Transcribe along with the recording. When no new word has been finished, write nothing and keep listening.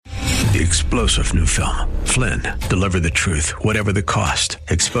The explosive new film, Flynn, deliver the truth, whatever the cost,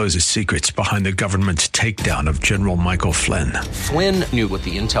 exposes secrets behind the government's takedown of General Michael Flynn. Flynn knew what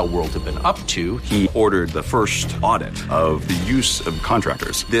the intel world had been up to. He ordered the first audit of the use of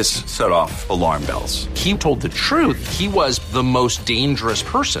contractors. This set off alarm bells. He told the truth. He was the most dangerous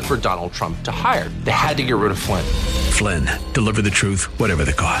person for Donald Trump to hire. They had to get rid of Flynn. Flynn, deliver the truth, whatever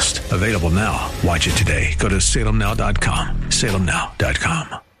the cost. Available now. Watch it today. Go to salemnow.com.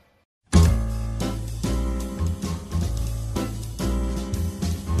 salemnow.com.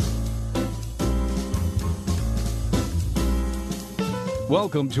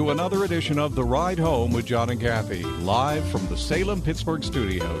 Welcome to another edition of The Ride Home with John and Kathy, live from the Salem-Pittsburgh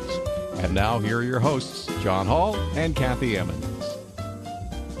studios. And now here are your hosts, John Hall and Kathy Emmons.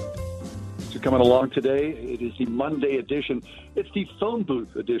 So coming along today, it is the Monday edition. It's the phone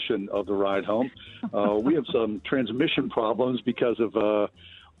booth edition of The Ride Home. We have some transmission problems because of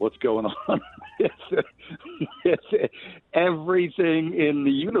what's going on. It's everything in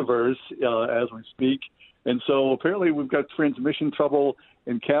the universe as we speak. And so apparently we've got transmission trouble,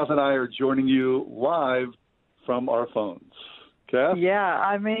 and Kath and I are joining you live from our phones. Kath? Yeah,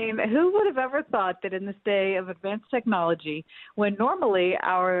 I mean, who would have ever thought that in this day of advanced technology, when normally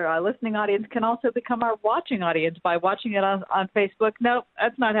our listening audience can also become our watching audience by watching it on Facebook? Nope,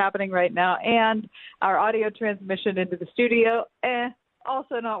 that's not happening right now. And our audio transmission into the studio,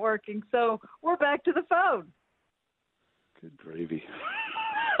 also not working. So we're back to the phone. Good gravy.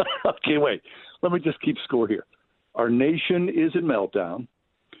 Okay, wait. Let me just keep score here. Our nation is in meltdown.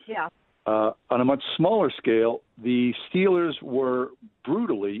 Yeah. On a much smaller scale, the Steelers were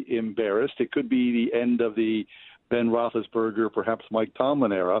brutally embarrassed. It could be the end of the Ben Roethlisberger, perhaps Mike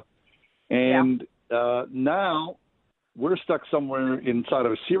Tomlin era. And now we're stuck somewhere inside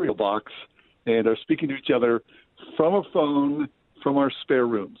of a cereal box and are speaking to each other from a phone from our spare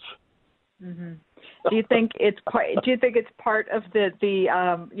rooms. Mm-hmm. Do you think it's part of the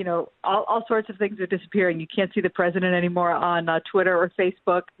all sorts of things are disappearing? You can't see the president anymore on Twitter or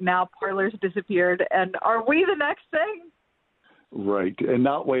Facebook. Now Parler's disappeared, and are we the next thing? Right, and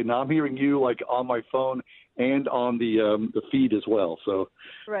now I'm hearing you like on my phone and on the feed as well. So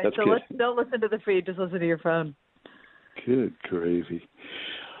right, that's so good. Don't listen to the feed, just listen to your phone. Good gravy.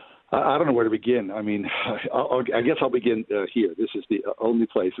 I don't know where to begin. I mean, I guess I'll begin here. This is the only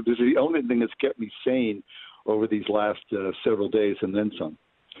place. This is the only thing that's kept me sane over these last several days and then some,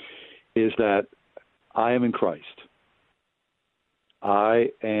 is that I am in Christ. I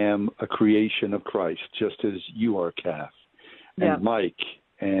am a creation of Christ, just as you are, Kath, and Mike,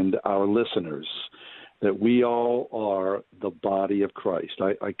 and our listeners, that we all are the body of Christ.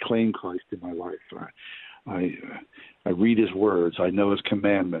 I claim Christ in my life. I read his words. I know his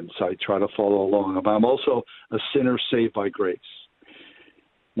commandments. I try to follow along. But I'm also a sinner saved by grace.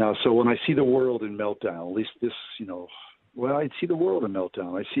 Now, so when I see the world in meltdown, at least this, I see the world in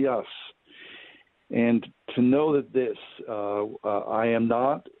meltdown. I see us. And to know that I am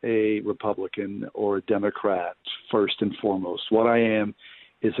not a Republican or a Democrat, first and foremost. What I am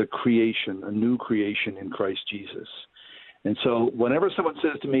is a creation, a new creation in Christ Jesus. And so whenever someone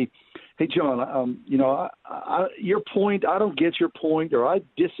says to me, hey, John, your point, I don't get your point, or I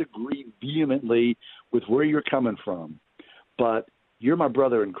disagree vehemently with where you're coming from, but you're my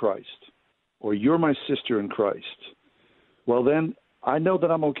brother in Christ, or you're my sister in Christ, well, then I know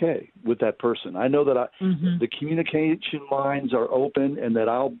that I'm okay with that person. I know that the communication lines are open and that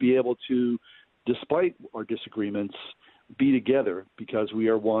I'll be able to, despite our disagreements, be together because we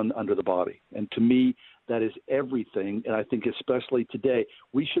are one under the body. And to me, that is everything, and I think especially today,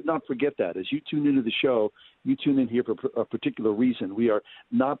 we should not forget that. As you tune into the show, you tune in here for a particular reason. We are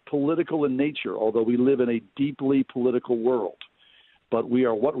not political in nature, although we live in a deeply political world. But we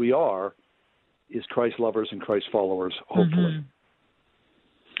are what we are is Christ lovers and Christ followers, hopefully.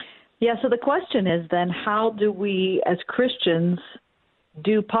 Mm-hmm. Yeah, so the question is then, how do we as Christians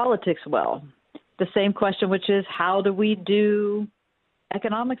do politics well? The same question, which is, how do we do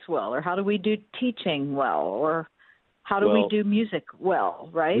economics well, or how do we do teaching well, or how do we do music well,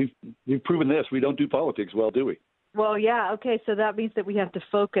 right? We've proven this. We don't do politics well, do we? Well, yeah. Okay, so that means that we have to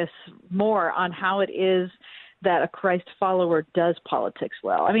focus more on how it is that a Christ follower does politics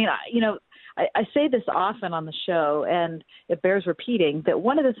well. I mean, I say this often on the show, and it bears repeating, that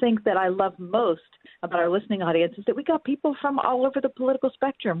one of the things that I love most about our listening audience is that we got people from all over the political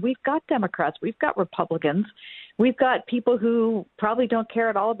spectrum. We've got Democrats. We've got Republicans. We've got people who probably don't care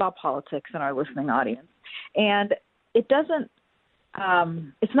at all about politics in our listening audience. And it doesn't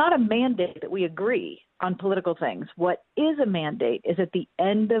it's not a mandate that we agree on political things. What is a mandate is at the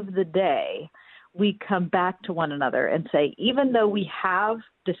end of the day, we come back to one another and say, even though we have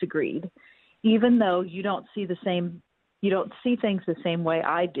disagreed, even though you don't see things the same way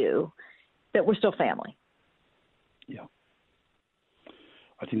I do, that we're still family. Yeah.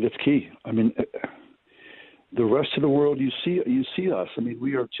 I think that's key. I mean, the rest of the world, you see us. I mean,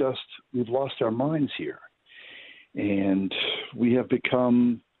 we've lost our minds here. And we have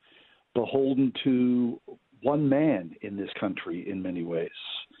become beholden to one man in this country in many ways.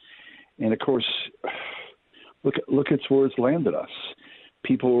 And of course, look at where it's landed us.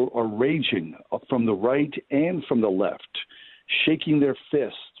 People are raging from the right and from the left, shaking their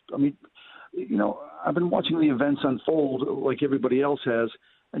fists. I mean, I've been watching the events unfold like everybody else has.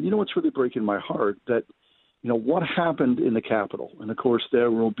 And what's really breaking my heart? That, what happened in the Capitol. And of course,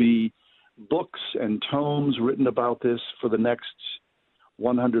 there will be books and tomes written about this for the next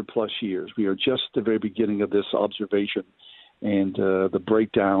 100 plus years. We are just at the very beginning of this observation and the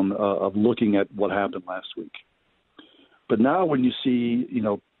breakdown of looking at what happened last week. But now when you see,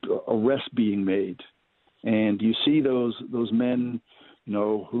 arrests being made and you see those men,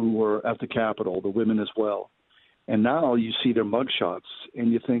 who were at the Capitol, the women as well, and now you see their mugshots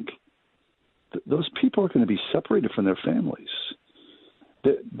and you think those people are going to be separated from their families.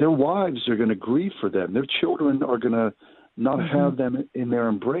 Their wives are going to grieve for them. Their children are going to not have them in their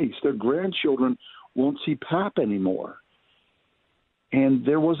embrace. Their grandchildren won't see Pap anymore. And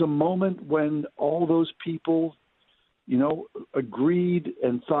there was a moment when all those people, agreed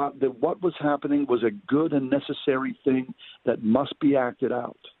and thought that what was happening was a good and necessary thing that must be acted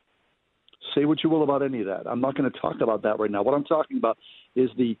out. Say what you will about any of that. I'm not going to talk about that right now. What I'm talking about is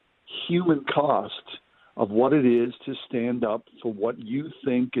the human cost of what it is to stand up for what you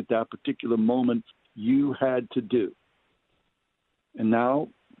think at that particular moment you had to do. And now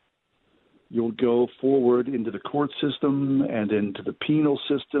you'll go forward into the court system and into the penal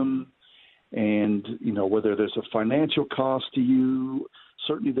system. And, whether there's a financial cost to you,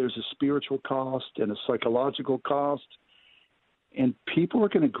 certainly there's a spiritual cost and a psychological cost. And people are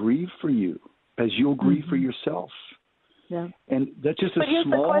going to grieve for you as you'll grieve for yourself. Yeah. And that's just a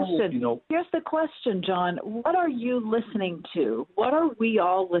small, Here's the question, John. What are you listening to? What are we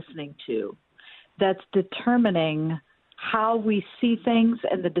all listening to that's determining how we see things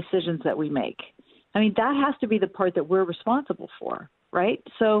and the decisions that we make? I mean, that has to be the part that we're responsible for, right?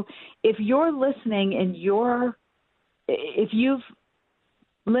 So if you're listening and if you've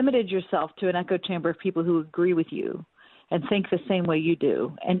limited yourself to an echo chamber of people who agree with you and think the same way you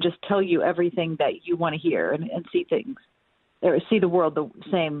do and just tell you everything that you want to hear and see things, or see the world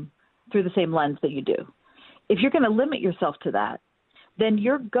through the same lens that you do. If you're going to limit yourself to that, then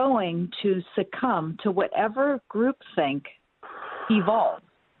you're going to succumb to whatever groupthink evolves.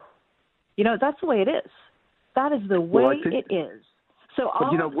 That's the way it is. That is the way it is. So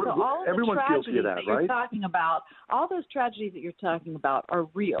all everyone's guilty of that, right? You're talking about, all those tragedies that you're talking about are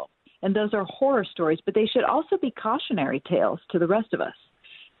real, and those are horror stories. But they should also be cautionary tales to the rest of us.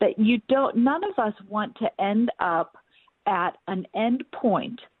 That none of us want to end up at an end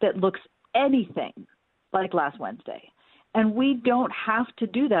point that looks anything like last Wednesday. And we don't have to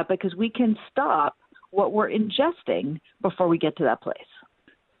do that because we can stop what we're ingesting before we get to that place.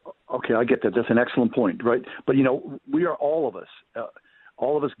 Okay, I get that. That's an excellent point, right? But, we are all of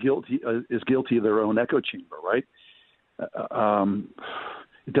us guilty of their own echo chamber, right?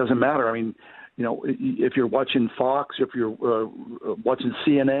 It doesn't matter. I mean, if you're watching Fox, if you're watching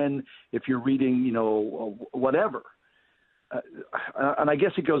CNN, if you're reading, whatever. And I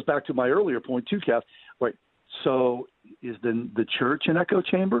guess it goes back to my earlier point too, Kath. Right. So is the church an echo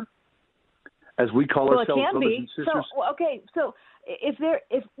chamber, as we call ourselves, it can brothers be. and sisters? So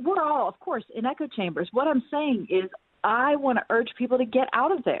if we're all, of course, in echo chambers, what I'm saying is I want to urge people to get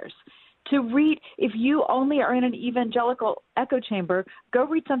out of theirs. To read, if you only are in an evangelical echo chamber, go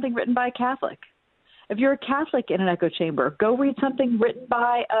read something written by a Catholic. If you're a Catholic in an echo chamber, go read something written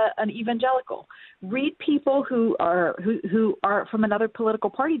by an evangelical. Read people who are from another political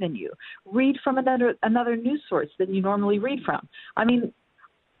party than you. Read from another news source than you normally read from. I mean,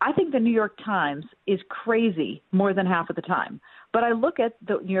 I think the New York Times is crazy more than half of the time. But I look at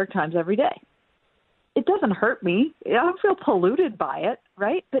the New York Times every day. It doesn't hurt me. I don't feel polluted by it,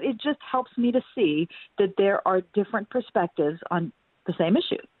 right? But it just helps me to see that there are different perspectives on the same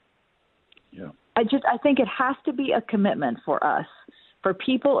issue. Yeah. I think it has to be a commitment for us, for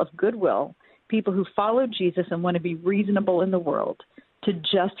people of goodwill, people who follow Jesus and want to be reasonable in the world, to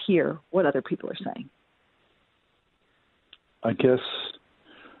just hear what other people are saying. I guess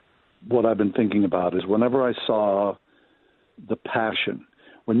what I've been thinking about is whenever I saw the passion,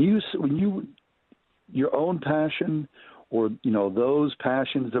 when you your own passion or, those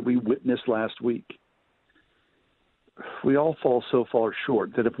passions that we witnessed last week, we all fall so far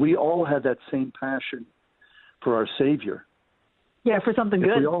short that if we all had that same passion for our Savior. Yeah, for something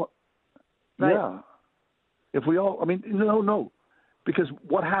good. Right. Yeah. If we all, no. Because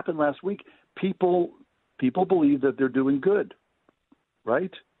what happened last week, people believe that they're doing good,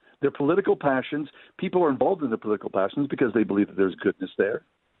 right? Their political passions, people are involved in their political passions because they believe that there's goodness there.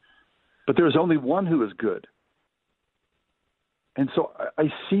 But there's only one who is good. And so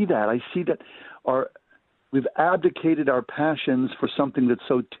I see that. We've abdicated our passions for something that's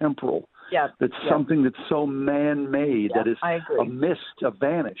so temporal. Yeah. That's something that's so man-made, that is a mist, a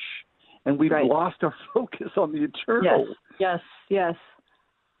vanish. And we've lost our focus on the eternal. Yes.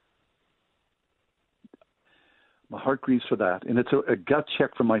 My heart grieves for that. And it's a gut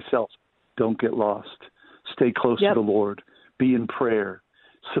check for myself. Don't get lost. Stay close to the Lord. Be in prayer.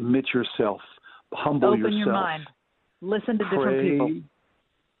 Submit yourself. Humble yourself. Open your mind. Listen to different people.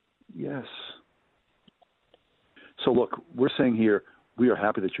 Yes. So look, we're saying here, we are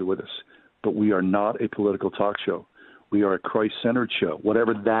happy that you're with us, but we are not a political talk show. We are a Christ-centered show,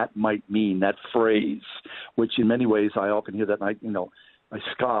 whatever that might mean, that phrase, which in many ways I often hear that and I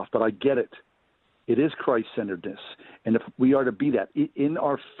scoff, but I get it. It is Christ-centeredness. And if we are to be that in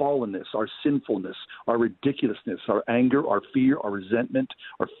our fallenness, our sinfulness, our ridiculousness, our anger, our fear, our resentment,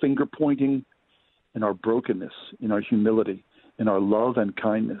 our finger-pointing, and our brokenness, in our humility, in our love and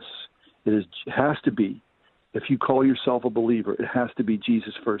kindness, it has to be, if you call yourself a believer, it has to be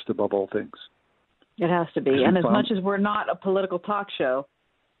Jesus first above all things. It has to be. And as much as we're not a political talk show,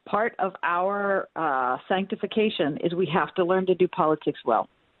 part of our sanctification is we have to learn to do politics well.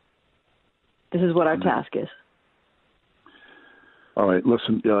 This is what our task is. All right,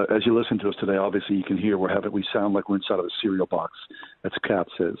 listen, as you listen to us today, obviously you can hear we sound like we're inside of a cereal box, as Kat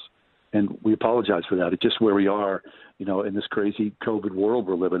says. And we apologize for that. It's just where we are, in this crazy COVID world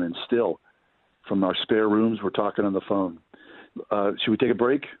we're living in still. From our spare rooms, we're talking on the phone. Should we take a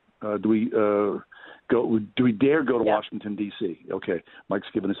break? Do we dare go to Washington, D.C.? Okay, Mike's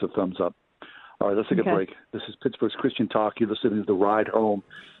giving us a thumbs up. All right, let's take a break. This is Pittsburgh's Christian Talk. You're listening to The Ride Home.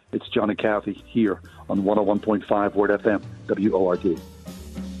 It's John and Kathy here on 101.5 Word FM, WORD.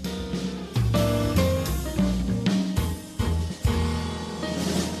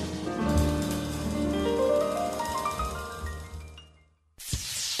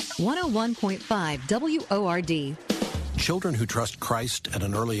 .5 WORD. Children who trust Christ at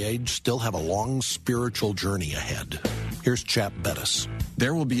an early age still have a long spiritual journey ahead. Here's Chap Bettis.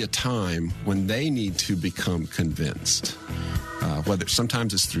 There will be a time when they need to become convinced. Whether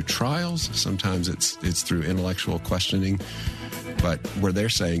sometimes it's through trials, sometimes it's through intellectual questioning, but where they're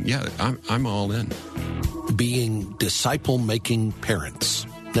saying, "Yeah, I'm all in." Being disciple-making parents.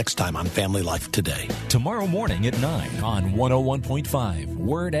 Next time on Family Life Today. Tomorrow morning at 9 on 101.5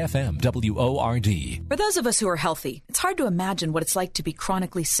 Word FM WORD. For those of us who are healthy, it's hard to imagine what it's like to be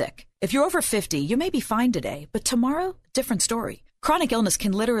chronically sick. If you're over 50, you may be fine today, but tomorrow, different story. Chronic illness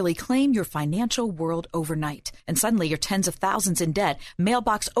can literally claim your financial world overnight. And suddenly you're tens of thousands in debt,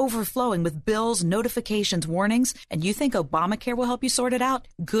 mailbox overflowing with bills, notifications, warnings, and you think Obamacare will help you sort it out?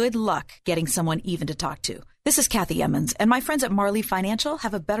 Good luck getting someone even to talk to. This is Kathy Emmons, and my friends at Marley Financial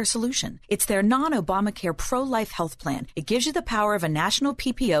have a better solution. It's their non-Obamacare pro-life health plan. It gives you the power of a national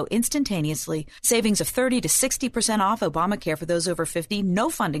PPO instantaneously, savings of 30 to 60% off Obamacare for those over 50, no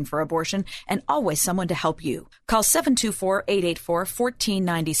funding for abortion, and always someone to help you. Call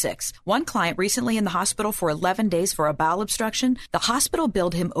 724-884-1496. One client recently in the hospital for 11 days for a bowel obstruction. The hospital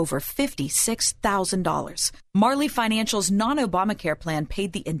billed him over $56,000. Marley Financial's non-Obamacare plan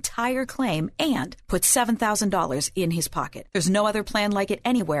paid the entire claim and put $7,000 in his pocket. There's no other plan like it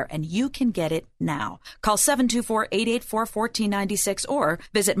anywhere, and you can get it now. Call 724-884-1496 or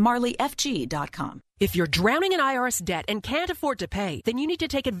visit marleyfg.com. If you're drowning in IRS debt and can't afford to pay, then you need to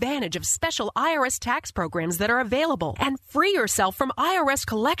take advantage of special IRS tax programs that are available and free yourself from IRS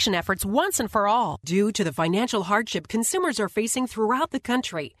collection efforts once and for all. Due to the financial hardship consumers are facing throughout the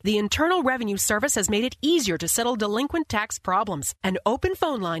country, the Internal Revenue Service has made it easier to settle delinquent tax problems. An open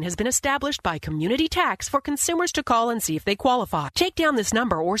phone line has been established by Community Tax for consumers to call and see if they qualify. Take down this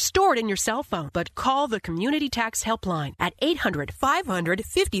number or store it in your cell phone, but call the Community Tax Helpline at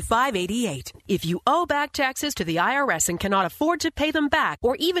 800-500-5588. If you owe back taxes to the IRS and cannot afford to pay them back,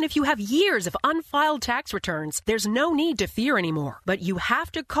 or even if you have years of unfiled tax returns, there's no need to fear anymore. But you have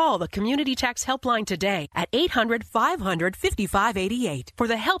to call the Community Tax Helpline today at 800-500-5588 for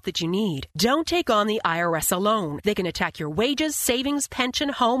the help that you need. Don't take on the IRS alone. They can attack your wages, savings, pension,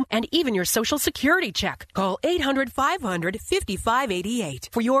 home, and even your Social Security check. Call 800-500-5588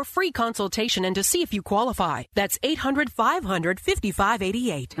 for your free consultation and to see if you qualify. That's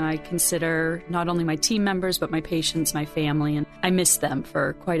 800-500-5588. I consider not only my team members, but my patients, my family, and I miss them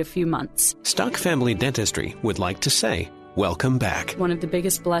for quite a few months. Stock Family Dentistry would like to say, welcome back. One of the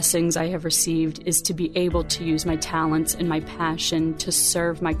biggest blessings I have received is to be able to use my talents and my passion to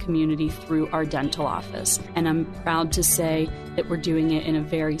serve my community through our dental office. And I'm proud to say that we're doing it in a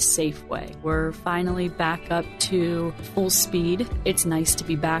very safe way. We're finally back up to full speed. It's nice to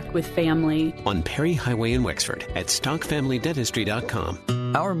be back with family. On Perry Highway in Wexford at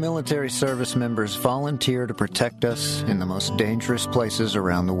StockFamilyDentistry.com. Our military service members volunteer to protect us in the most dangerous places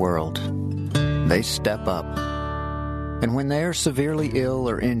around the world. They step up. And when they are severely ill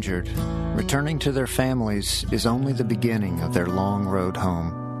or injured, returning to their families is only the beginning of their long road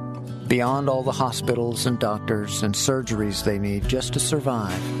home. Beyond all the hospitals and doctors and surgeries they need just to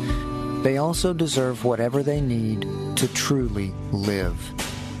survive, they also deserve whatever they need to truly live.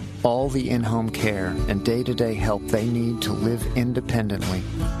 All the in-home care and day-to-day help they need to live independently,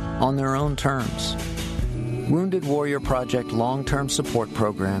 on their own terms. Wounded Warrior Project long-term support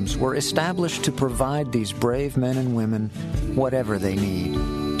programs were established to provide these brave men and women whatever they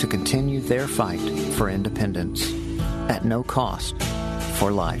need to continue their fight for independence at no cost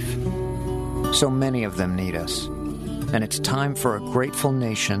for life. So many of them need us, and it's time for a grateful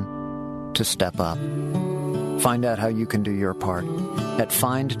nation to step up. Find out how you can do your part at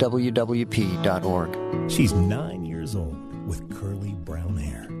findwwp.org. She's 9 years old with curly brown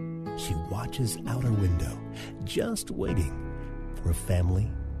hair. She watches out her window, just waiting for a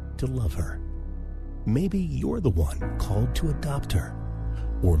family to love her. Maybe you're the one called to adopt her,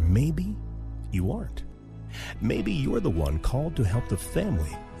 or maybe you aren't. Maybe you're the one called to help the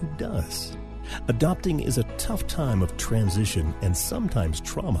family who does. Adopting is a tough time of transition and sometimes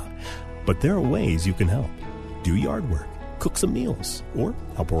trauma, but there are ways you can help. Do yard work, cook some meals, or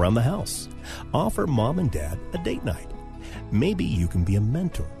help around the house. Offer mom and dad a date night. Maybe you can be a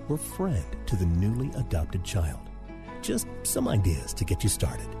mentor or friend to the newly adopted child. Just some ideas to get you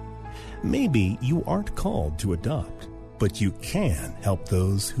started. Maybe you aren't called to adopt, but you can help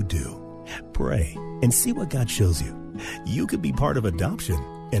those who do. Pray and see what God shows you. You could be part of adoption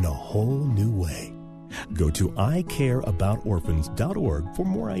in a whole new way. Go to icareaboutorphans.org for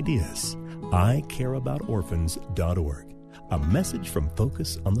more ideas. icareaboutorphans.org. A message from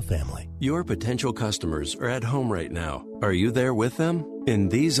Focus on the Family. Your potential customers are at home right now. Are you there with them? In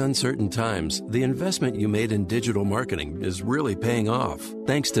these uncertain times, the investment you made in digital marketing is really paying off.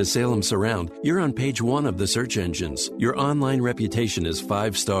 Thanks to Salem Surround, you're on page 1 of the search engines. Your online reputation is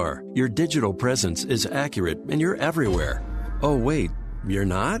 5-star. Your digital presence is accurate, and you're everywhere. Oh, wait, you're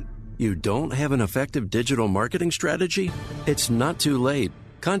not? You don't have an effective digital marketing strategy? It's not too late.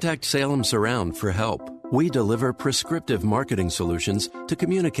 Contact Salem Surround for help. We deliver prescriptive marketing solutions to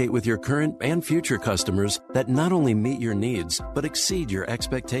communicate with your current and future customers that not only meet your needs, but exceed your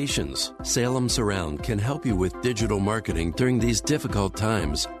expectations. Salem Surround can help you with digital marketing during these difficult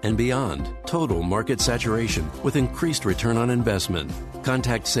times and beyond. Total market saturation with increased return on investment.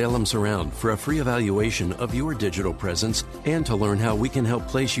 Contact Salem Surround for a free evaluation of your digital presence and to learn how we can help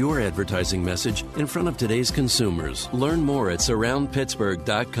place your advertising message in front of today's consumers. Learn more at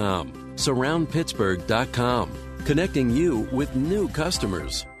surroundpittsburgh.com. SurroundPittsburgh.com, connecting you with new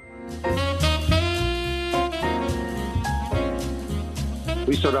customers.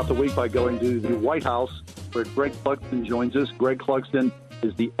 We start off the week by going to the White House, where Greg Clugston joins us. Greg Clugston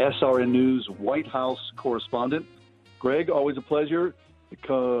is the SRN News White House correspondent. Greg, always a pleasure.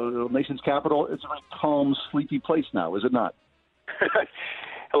 The nation's capital, it's a very calm, sleepy place now, is it not?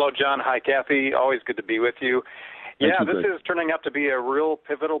 Hello, John. Hi, Kathy. Always good to be with you. Yeah, this is turning out to be a real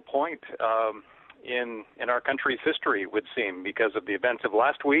pivotal point in our country's history, it would seem, because of the events of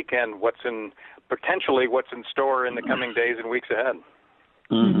last week and what's in store in the coming days and weeks ahead.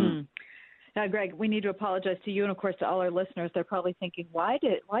 Mm-hmm. Now, Greg, we need to apologize to you and, of course, to all our listeners. They're probably thinking, why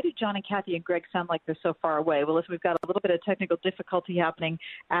do John and Kathy and Greg sound like they're so far away? Well, listen, we've got a little bit of technical difficulty happening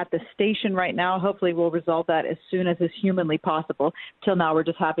at the station right now. Hopefully we'll resolve that as soon as is humanly possible. Till now, we're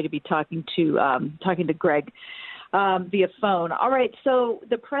just happy to be talking to Greg via phone. All right, so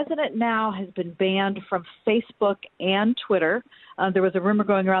the president now has been banned from Facebook and Twitter There was a rumor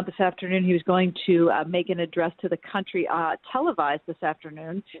going around this afternoon he was going to make an address to the country televised this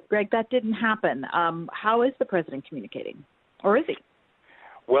afternoon. Greg, that didn't happen. How is the president communicating? Or is he?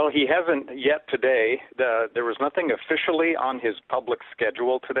 Well, he hasn't yet today. There was nothing officially on his public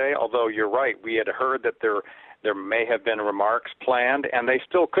schedule today, although you're right. We had heard that there may have been remarks planned, and they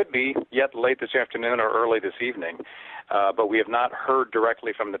still could be yet late this afternoon or early this evening. But we have not heard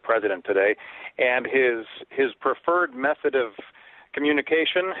directly from the president today. And his preferred method of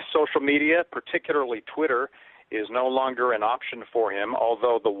communication, social media, particularly Twitter, is no longer an option for him,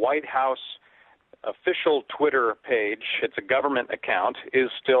 although the White House official Twitter page, it's a government account, is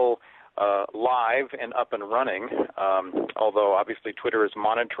still live and up and running, although obviously Twitter is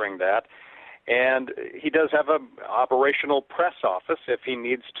monitoring that. And he does have an operational press office if he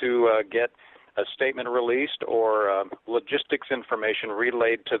needs to get a statement released or logistics information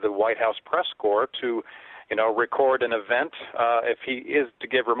relayed to the White House press corps to, record an event if he is to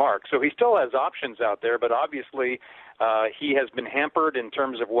give remarks. So he still has options out there, but obviously he has been hampered in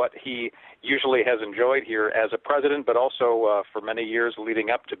terms of what he usually has enjoyed here as a president, but also for many years leading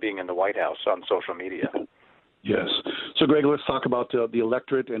up to being in the White House on social media. Yes. So, Greg, let's talk about the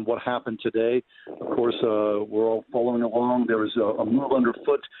electorate and what happened today. Of course, we're all following along. There was a move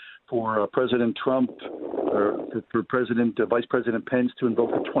underfoot for President Trump, or for Vice President Pence to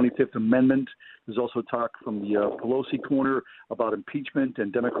invoke the 25th Amendment. There's also talk from the Pelosi corner about impeachment,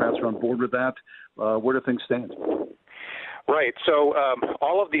 and Democrats are on board with that. Where do things stand? Right. So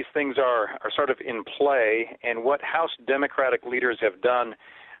all of these things are sort of in play, and what House Democratic leaders have done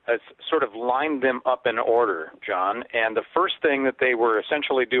has sort of lined them up in order, John. And the first thing that they were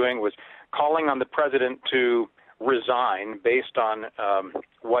essentially doing was calling on the president to resign based on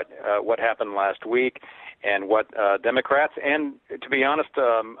what happened last week and what Democrats and, to be honest,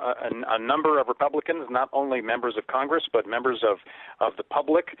 a number of Republicans, not only members of Congress, but members of the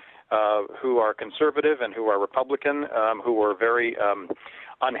public who are conservative and who are Republican, who were very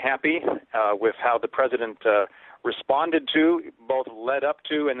unhappy with how the president responded to, both led up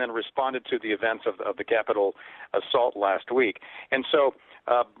to and then responded to the events of the Capitol assault last week. And so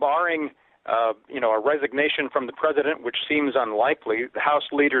barring a resignation from the president, which seems unlikely, the House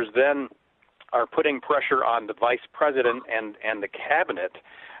leaders then are putting pressure on the vice president and the cabinet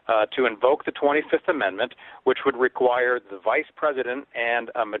to invoke the 25th Amendment, which would require the vice president and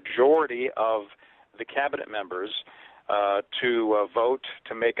a majority of the cabinet members to vote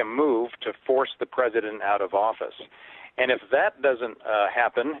to make a move to force the president out of office. And if that doesn't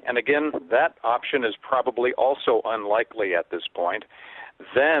happen, and again, that option is probably also unlikely at this point,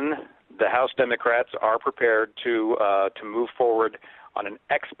 then the House Democrats are prepared to move forward on an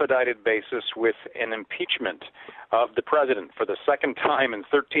expedited basis with an impeachment of the president for the second time in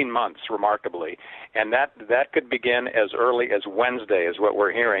 13 months, remarkably. And that could begin as early as Wednesday is what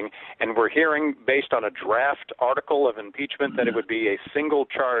we're hearing. And we're hearing, based on a draft article of impeachment, that it would be a single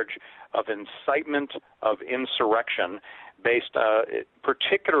charge of incitement of insurrection based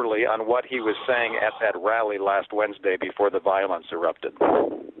particularly on what he was saying at that rally last Wednesday before the violence erupted.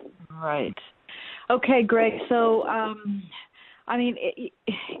 Right. Okay, Greg. So,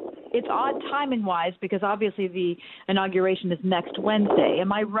 it's odd timing-wise because obviously the inauguration is next Wednesday.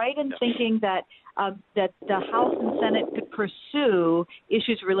 Am I right in thinking that that the House and Senate could pursue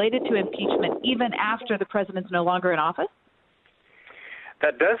issues related to impeachment even after the president's no longer in office?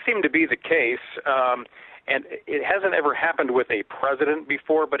 That does seem to be the case. And it hasn't ever happened with a president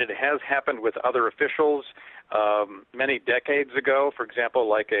before, but it has happened with other officials many decades ago. For example,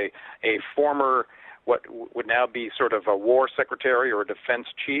 like a former, what would now be sort of a war secretary or a defense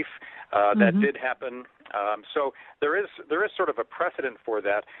chief. That did happen. So there is sort of a precedent for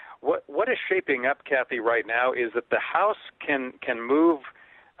that. What is shaping up, Kathy, right now is that the House can move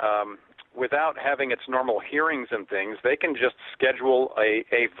without having its normal hearings and things. They can just schedule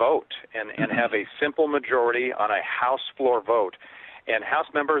a vote and have a simple majority on a House floor vote. And House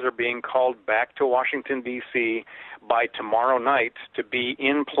members are being called back to Washington, D.C. by tomorrow night to be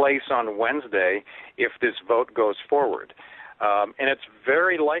in place on Wednesday if this vote goes forward. And it's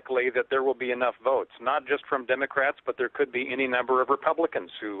very likely that there will be enough votes, not just from Democrats, but there could be any number of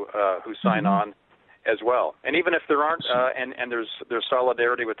Republicans who sign on as well. And even if there aren't, and there's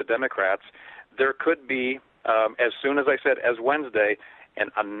solidarity with the Democrats, there could be, as soon as I said, as Wednesday, and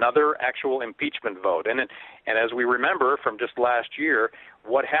another actual impeachment vote. And as we remember from just last year,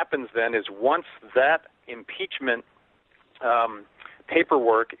 what happens then is once that impeachment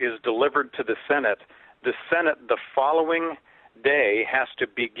paperwork is delivered to the Senate the following day has to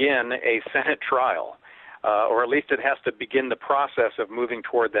begin a Senate trial, or at least it has to begin the process of moving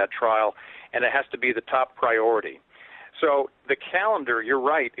toward that trial, and it has to be the top priority. So the calendar, you're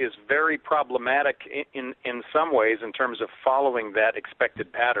right, is very problematic in some ways in terms of following that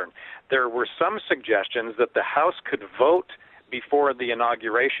expected pattern. There were some suggestions that the House could vote before the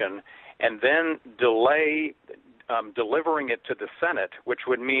inauguration and then delay delivering it to the Senate, which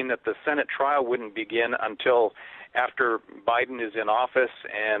would mean that the Senate trial wouldn't begin until after Biden is in office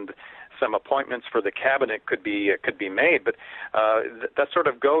and some appointments for the cabinet could be made. But that sort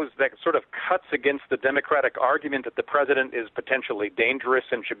of cuts against the Democratic argument that the president is potentially dangerous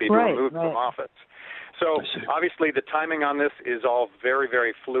and should be removed from office. So obviously the timing on this is all very,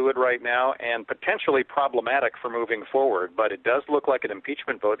 very fluid right now and potentially problematic for moving forward. But it does look like an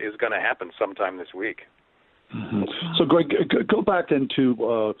impeachment vote is going to happen sometime this week. Mm-hmm. So, Greg, go back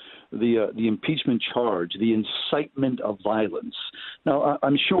into the impeachment charge, the incitement of violence. Now,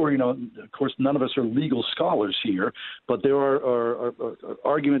 I'm sure, of course, none of us are legal scholars here, but there are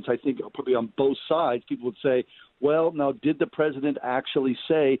arguments, I think, probably on both sides. People would say, well, now, did the president actually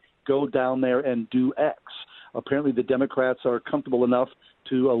say, go down there and do X? Apparently, the Democrats are comfortable enough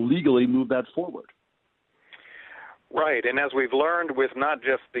to legally move that forward. Right, and as we've learned with not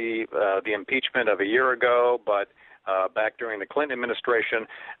just the impeachment of a year ago, but back during the Clinton administration,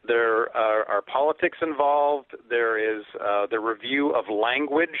 there are politics involved. There is the review of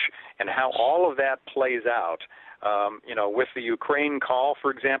language and how all of that plays out. With the Ukraine call,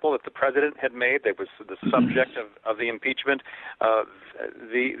 for example, that the president had made, that was the subject of the impeachment,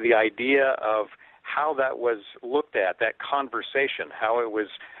 the idea of how that was looked at, that conversation, how it was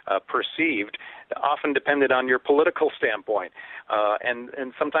perceived, often depended on your political standpoint. And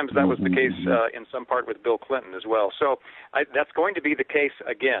sometimes that was the case in some part with Bill Clinton as well. So that's going to be the case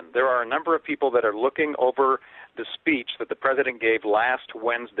again. There are a number of people that are looking over the speech that the president gave last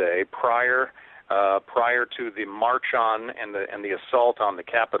Wednesday prior to the march on and the assault on the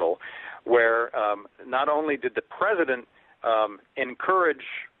Capitol, where not only did the president encourage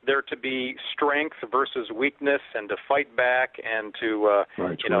there to be strength versus weakness and to fight back and to,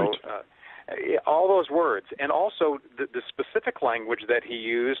 all those words. And also the specific language that he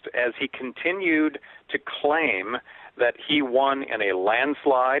used as he continued to claim that he won in a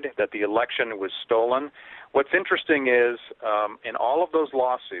landslide, that the election was stolen. What's interesting is in all of those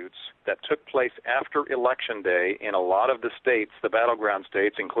lawsuits that took place after Election Day in a lot of the states, the battleground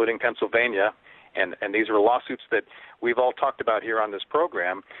states, including Pennsylvania, and these are lawsuits that we've all talked about here on this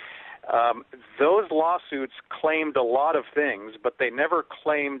program, those lawsuits claimed a lot of things, but they never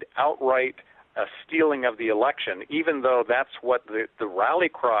claimed outright stealing of the election, even though that's what the rally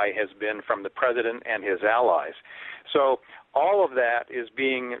cry has been from the president and his allies. So all of that is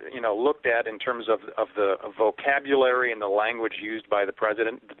being, looked at in terms of the vocabulary and the language used by the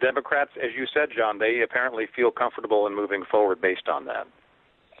president. The Democrats, as you said, John, they apparently feel comfortable in moving forward based on that.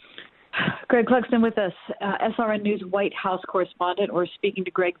 Greg Clugston with us, SRN News White House correspondent. We're speaking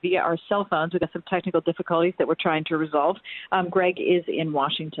to Greg via our cell phones. We've got some technical difficulties that we're trying to resolve. Greg is in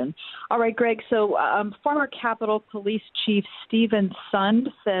Washington. All right, Greg, so former Capitol Police Chief Steven Sund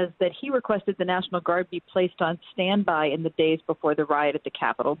says that he requested the National Guard be placed on standby in the days before the riot at the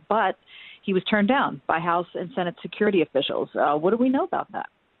Capitol, but he was turned down by House and Senate security officials. What do we know about that?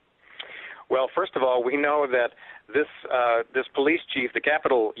 Well, first of all, we know that this police chief, the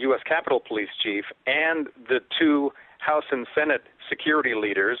U.S. Capitol Police Chief, and the two House and Senate security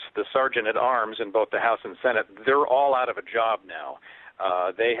leaders, the sergeant at arms in both the House and Senate, they're all out of a job now.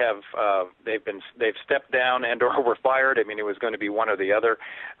 They've stepped down and or were fired. I mean, it was going to be one or the other.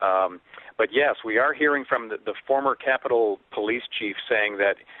 But yes, we are hearing from the former Capitol Police Chief saying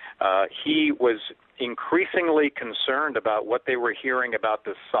that he was increasingly concerned about what they were hearing about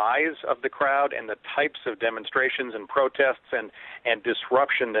the size of the crowd and the types of demonstrations and protests and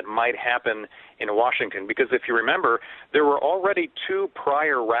disruption that might happen in Washington. Because if you remember, there were already two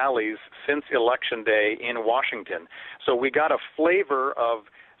prior rallies since Election Day in Washington. So we got a flavor of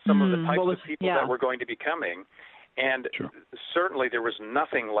some of the types of people that were going to be coming. And certainly there was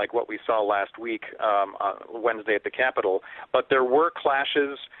nothing like what we saw last week, Wednesday at the Capitol. But there were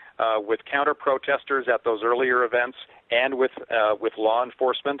clashes with counter-protesters at those earlier events and with law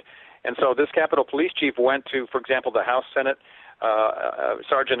enforcement. And so this Capitol Police Chief went to, for example, the House Senate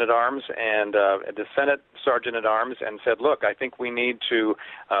Sergeant-at-Arms and the Senate Sergeant-at-Arms and said, look, I think we need to,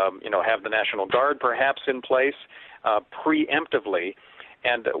 have the National Guard perhaps in place preemptively.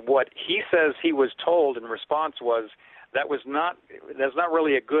 And what he says he was told in response was that's not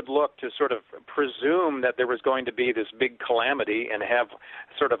really a good look to sort of presume that there was going to be this big calamity and have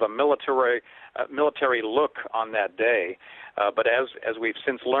sort of a military look on that day. But as we've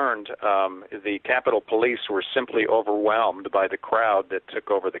since learned, the Capitol Police were simply overwhelmed by the crowd that took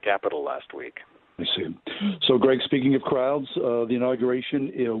over the Capitol last week. I see. So, Greg, speaking of crowds, the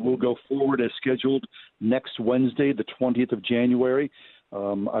inauguration will go forward as scheduled next Wednesday, the 20th of January.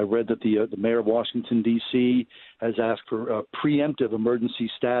 I read that the mayor of Washington, D.C. has asked for preemptive emergency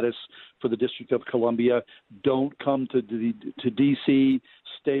status for the District of Columbia. Don't come to D.C.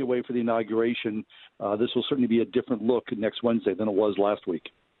 Stay away for the inauguration. This will certainly be a different look next Wednesday than it was last week.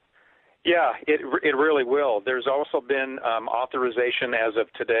 Yeah, it really will. There's also been authorization as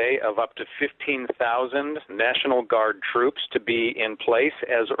of today of up to 15,000 National Guard troops to be in place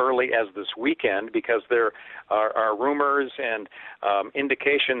as early as this weekend, because there are rumors and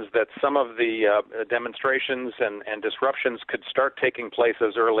indications that some of the demonstrations and disruptions could start taking place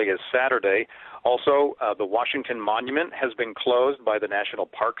as early as Saturday. Also, the Washington Monument has been closed by the National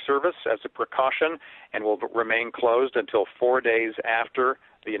Park Service as a precaution and will remain closed until 4 days after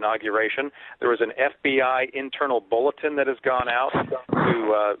the inauguration. There was an FBI internal bulletin that has gone out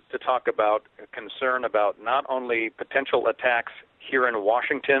to talk about concern about not only potential attacks here in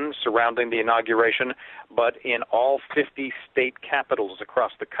Washington surrounding the inauguration, but in all 50 state capitals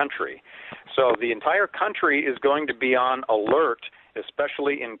across the country. So the entire country is going to be on alert,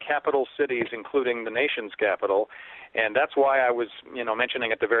 especially in capital cities, including the nation's capital. And that's why I was,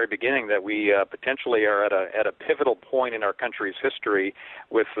 mentioning at the very beginning that we potentially are at a pivotal point in our country's history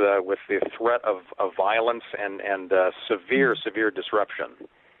with the threat of violence and severe disruption.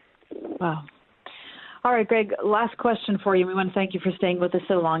 Wow. All right, Greg, last question for you. We want to thank you for staying with us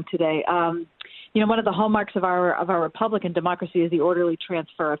so long today. One of the hallmarks of our republic and democracy is the orderly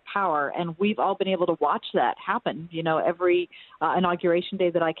transfer of power, and we've all been able to watch that happen, every inauguration day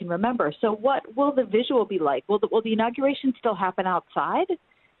that I can remember. So what will the visual be like? Will the inauguration still happen outside?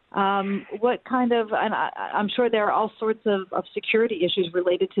 What kind of, and I'm sure there are all sorts of security issues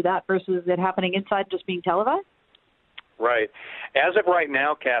related to that versus it happening inside just being televised? Right. As of right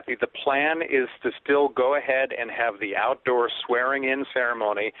now, Kathy, the plan is to still go ahead and have the outdoor swearing-in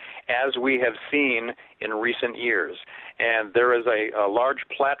ceremony as we have seen in recent years. And there is a large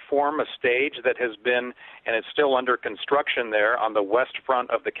platform, a stage that has been, and it's still under construction there on the west front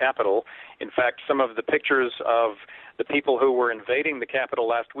of the Capitol. In fact, some of the pictures of the people who were invading the Capitol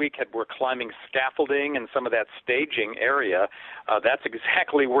last week were climbing scaffolding and some of that staging area. That's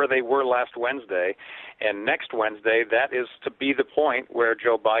exactly where they were last Wednesday. And next Wednesday, that is to be the point where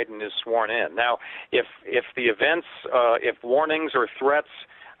Joe Biden is sworn in. Now, if the events, if warnings or threats,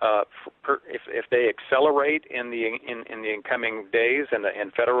 if they accelerate in the incoming days, and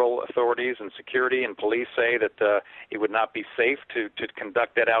federal authorities and security and police say that it would not be safe to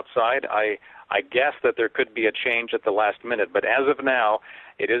conduct that outside, I guess that there could be a change at the last minute. But as of now,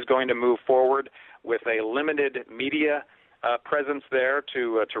 it is going to move forward with a limited media presence there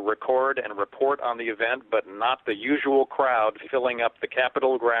to record and report on the event, but not the usual crowd filling up the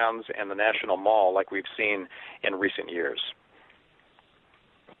Capitol grounds and the National Mall like we've seen in recent years.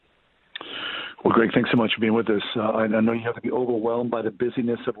 Well, Greg, thanks so much for being with us. I know you have to be overwhelmed by the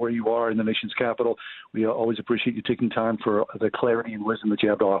busyness of where you are in the nation's capital. We always appreciate you taking time for the clarity and wisdom that you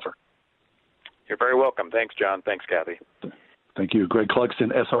have to offer. You're very welcome. Thanks, John. Thanks, Kathy. Thank you. Greg Clugston,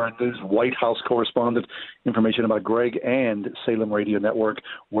 SRN News White House correspondent. Information about Greg and Salem Radio Network,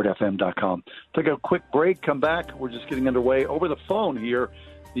 wordfm.com. Take a quick break, come back. We're just getting underway over the phone here,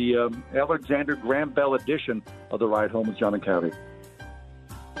 the Alexander Graham Bell edition of The Ride Home with John and Kathy.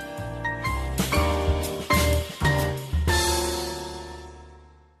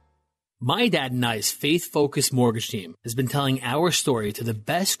 My Dad and I's faith-focused mortgage team has been telling our story to the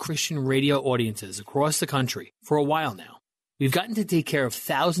best Christian radio audiences across the country for a while now. We've gotten to take care of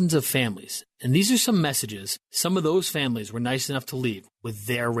thousands of families, and these are some messages some of those families were nice enough to leave with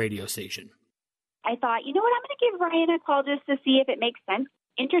their radio station. I thought, I'm going to give Ryan a call just to see if it makes sense.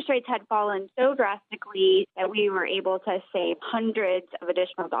 Interest rates had fallen so drastically that we were able to save hundreds of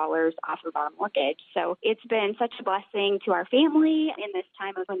additional dollars off of our mortgage. So it's been such a blessing to our family in this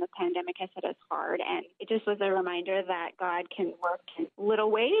time of when the pandemic has hit us hard. And it just was a reminder that God can work in little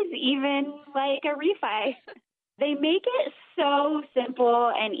ways, even like a refi. They make it so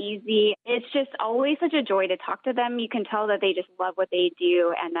simple and easy. It's just always such a joy to talk to them. You can tell that they just love what they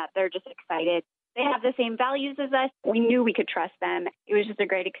do and that they're just excited. They have the same values as us. We knew we could trust them. It was just a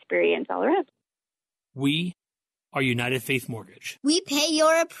great experience all around. We our United Faith Mortgage. We pay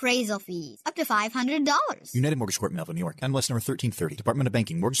your appraisal fees, up to $500. United Mortgage Corp, Melville, New York. MLS number 1330. Department of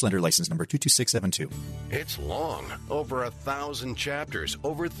Banking. Mortgage Lender License number 22672. It's long. Over 1,000 chapters.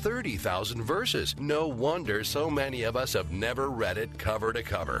 Over 30,000 verses. No wonder so many of us have never read it cover to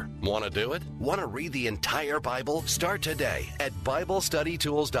cover. Want to do it? Want to read the entire Bible? Start today at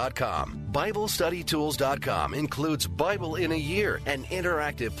BibleStudyTools.com. BibleStudyTools.com includes Bible in a Year, an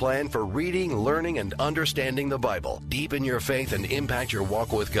interactive plan for reading, learning, and understanding the Bible. Deepen your faith and impact your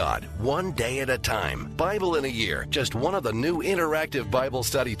walk with God, one day at a time. Bible in a Year, just one of the new interactive Bible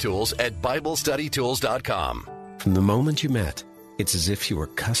study tools at BibleStudyTools.com. From the moment you met, it's as if you were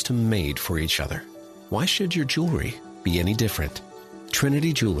custom made for each other. Why should your jewelry be any different?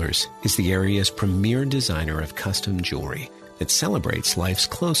 Trinity Jewelers is the area's premier designer of custom jewelry that celebrates life's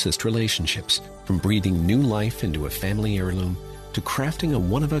closest relationships, from breathing new life into a family heirloom to crafting a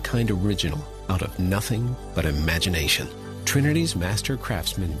one-of-a-kind original out of nothing but imagination. Trinity's master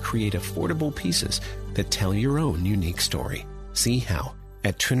craftsmen create affordable pieces that tell your own unique story. See how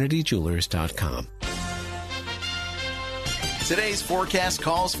at TrinityJewelers.com. Today's forecast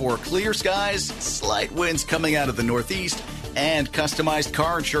calls for clear skies, slight winds coming out of the northeast, and customized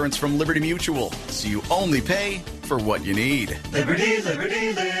car insurance from Liberty Mutual, so you only pay for what you need. Liberty,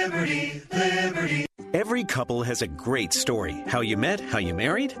 liberty, liberty, liberty. Every couple has a great story. How you met, how you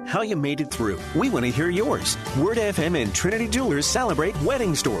married, how you made it through. We want to hear yours. Word FM and Trinity Jewelers celebrate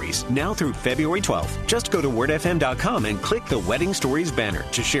wedding stories now through February 12th. Just go to wordfm.com and click the Wedding Stories banner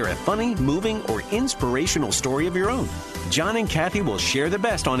to share a funny, moving, or inspirational story of your own. John and Kathy will share the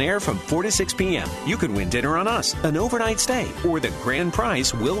best on air from 4 to 6 p.m. You could win dinner on us, an overnight stay, or the grand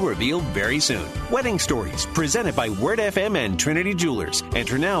prize we'll reveal very soon. Wedding Stories, presented by Word FM and Trinity Jewelers.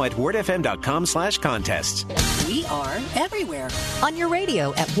 Enter now at wordfm.com/contests. We are everywhere. On your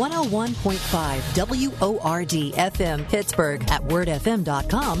radio at 101.5 WORD FM Pittsburgh, at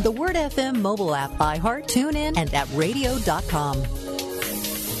wordfm.com, the Word FM mobile app, iHeart, TuneIn, and at radio.com.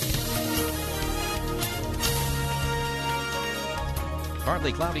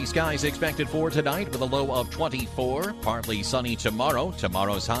 Partly cloudy skies expected for tonight with a low of 24. Partly sunny tomorrow.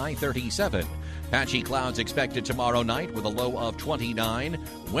 Tomorrow's high 37. Patchy clouds expected tomorrow night with a low of 29.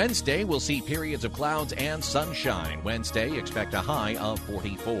 Wednesday, we'll see periods of clouds and sunshine. Wednesday, expect a high of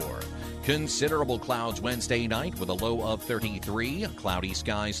 44. Considerable clouds Wednesday night with a low of 33. Cloudy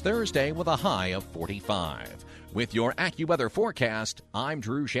skies Thursday with a high of 45. With your AccuWeather forecast, I'm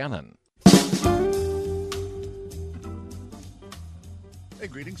Drew Shannon. Hey,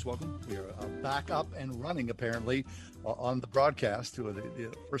 greetings. Welcome. We are back up and running, apparently, on the broadcast.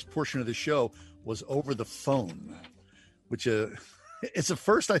 The first portion of the show was over the phone, which it's a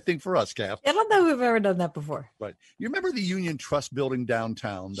first, I think, for us, Kath. I don't know if we've ever done that before. Right. You remember the Union Trust building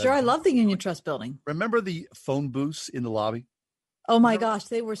downtown? Sure, I love the Union Trust building. Remember the phone booths in the lobby? Oh, my gosh.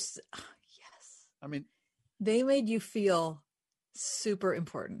 They were, yes. I mean, they made you feel super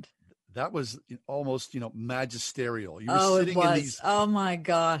important. That was almost, magisterial. You were sitting in these my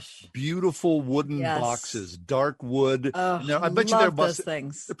gosh, beautiful wooden boxes, dark wood. I bet you there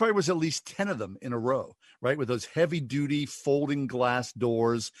probably was at least 10 of them in a row, right? With those heavy duty folding glass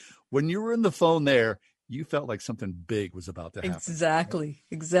doors. When you were in the phone there, you felt like something big was about to happen.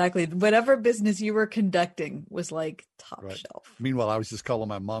 Exactly. Whatever business you were conducting was like top shelf. Meanwhile, I was just calling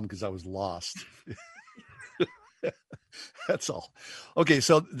my mom because I was lost. That's all. Okay,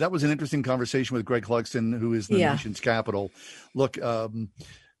 so that was an interesting conversation with Greg Clugston, who is the nation's capital. Look,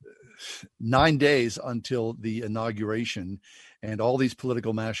 9 days until the inauguration, and all these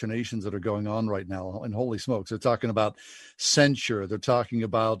political machinations that are going on right now. And holy smokes, they're talking about censure. They're talking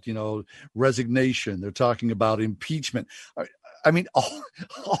about, resignation. They're talking about impeachment. I mean, all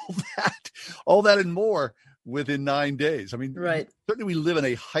that and more within 9 days. I mean, certainly we live in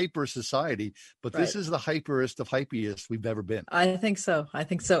a hyper society, but this is the hyperest of hypiest we've ever been. I think so.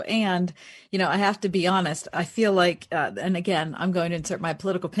 And, I have to be honest, I feel like, and again, I'm going to insert my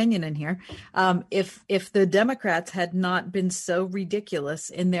political opinion in here. If the Democrats had not been so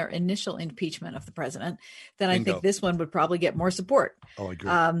ridiculous in their initial impeachment of the president, then I think this one would probably get more support. Oh, I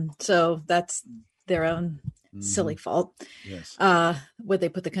agree. So that's their own silly fault. Yes. What they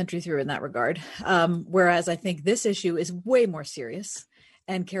put the country through in that regard. Whereas I think this issue is way more serious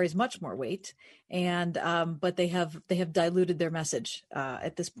and carries much more weight. And but they have diluted their message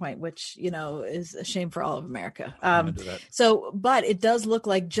at this point, which is a shame for all of America. But it does look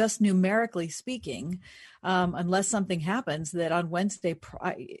like, just numerically speaking, unless something happens, that on Wednesday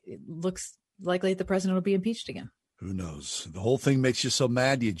it looks likely the president will be impeached again. Who knows? The whole thing makes you so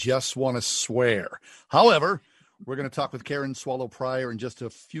mad you just want to swear. However, We're going to talk with Karen Swallow Prior in just a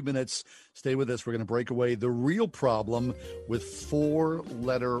few minutes. Stay with us. We're going to break away the real problem with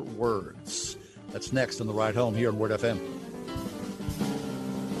 4-letter words. That's next on the ride home here on Word FM.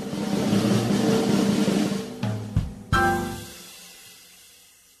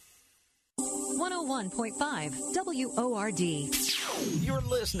 101.5 WORD. You're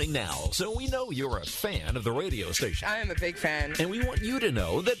listening now, so we know you're a fan of the radio station. I am a big fan. And we want you to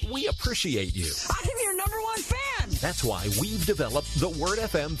know that we appreciate you. I'm your number one fan. That's why we've developed the Word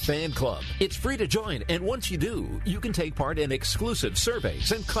FM Fan Club. It's free to join, and once you do, you can take part in exclusive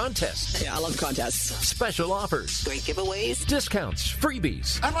surveys and contests. Yeah, I love contests. Special offers. Great giveaways. Discounts.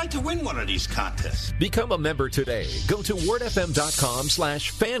 Freebies. I'd like to win one of these contests. Become a member today. Go to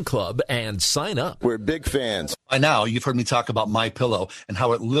wordfm.com/fan club and sign up. We're big fans. By now, you've heard me talk about MyPillow and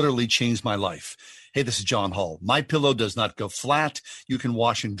how it literally changed my life. Hey, this is John Hall. MyPillow does not go flat. You can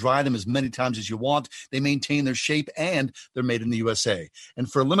wash and dry them as many times as you want. They maintain their shape, and they're made in the USA. And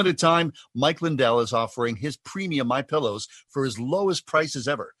for a limited time, Mike Lindell is offering his premium MyPillows for his lowest prices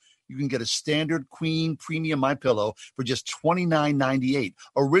ever. You can get a standard queen premium MyPillow for just $29.98.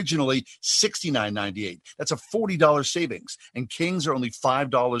 Originally $69.98. That's a $40 savings. And kings are only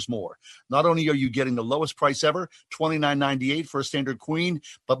 $5 more. Not only are you getting the lowest price ever, $29.98 for a standard queen,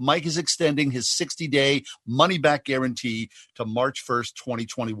 but Mike is extending his 60-day money-back guarantee to March 1st,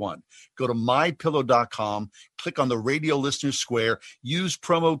 2021. Go to mypillow.com, click on the radio listener square, use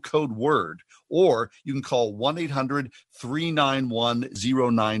promo code WORD, or you can call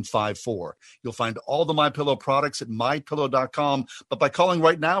 1-800-391-0954. You'll find all the MyPillow products at mypillow.com, but by calling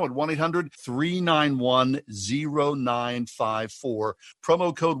right now at 1-800-391-0954,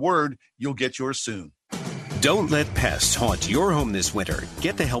 promo code WORD, you'll get yours soon. Don't let pests haunt your home this winter.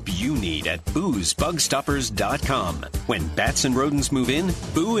 Get the help you need at boozbugstoppers.com. When bats and rodents move in,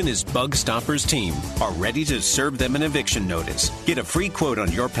 Boo and his Bug Stoppers team are ready to serve them an eviction notice. Get a free quote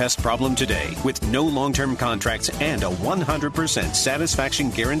on your pest problem today with no long-term contracts and a 100%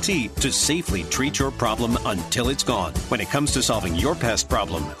 satisfaction guarantee to safely treat your problem until it's gone. When it comes to solving your pest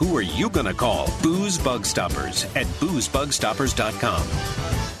problem, who are you going to call? Boo's Bug Stoppers at boozbugstoppers.com.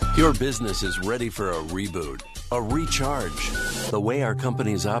 Your business is ready for a reboot, a recharge. The way our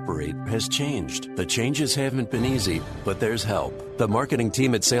companies operate has changed. The changes haven't been easy, but there's help. The marketing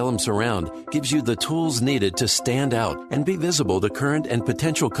team at Salem Surround gives you the tools needed to stand out and be visible to current and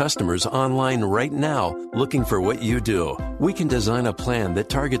potential customers online right now looking for what you do. We can design a plan that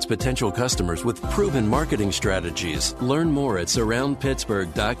targets potential customers with proven marketing strategies. Learn more at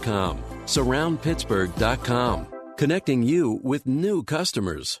surroundpittsburgh.com. Surroundpittsburgh.com. Connecting you with new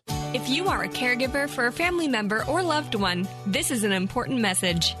customers. If you are a caregiver for a family member or loved one, this is an important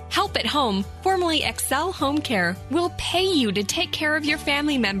message. Help at Home, formerly Excel Home Care, will pay you to take care of your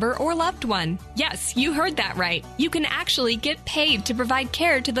family member or loved one. Yes, you heard that right. You can actually get paid to provide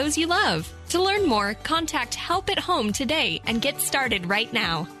care to those you love. To learn more, contact Help at Home today and get started right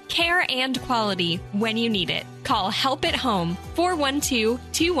now. Care and quality when you need it. Call Help at Home,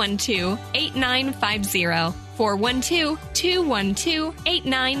 412-212-8950.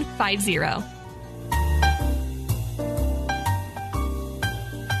 412-212-8950.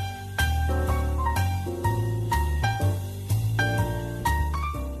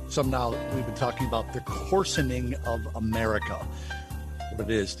 So now we've been talking about the coarsening of America. What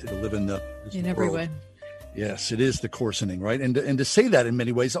it is to live in every way. Yes, it is the coarsening, right? And to say that in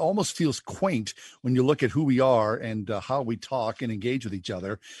many ways almost feels quaint when you look at who we are and how we talk and engage with each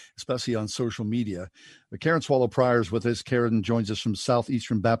other, especially on social media. But Karen Swallow Prior is with us. Karen joins us from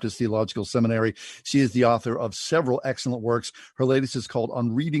Southeastern Baptist Theological Seminary. She is the author of several excellent works. Her latest is called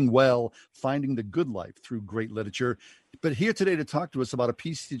On Reading Well, Finding the Good Life Through Great Literature. But here today to talk to us about a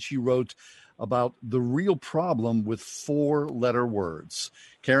piece that she wrote about the real problem with 4-letter words.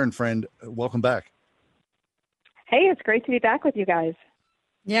 Karen, friend, welcome back. Hey, it's great to be back with you guys.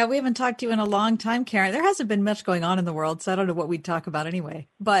 Yeah, we haven't talked to you in a long time, Karen. There hasn't been much going on in the world, so I don't know what we'd talk about anyway.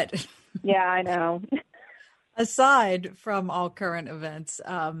 But yeah, I know. Aside from all current events,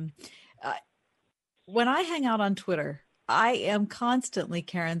 when I hang out on Twitter, I am constantly,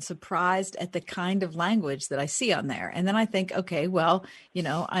 Karen, surprised at the kind of language that I see on there. And then I think, okay, well,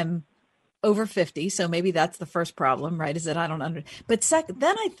 I'm over 50, so maybe that's the first problem, right? Is that I don't understand. But second,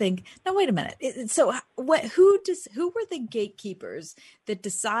 then I think, no, wait a minute. So who were the gatekeepers that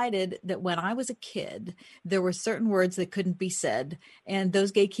decided that when I was a kid, there were certain words that couldn't be said, and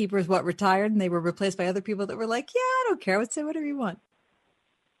those gatekeepers retired and they were replaced by other people that were like, yeah, I don't care. Let's say whatever you want.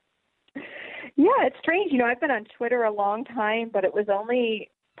 Yeah, it's strange. I've been on Twitter a long time, but it was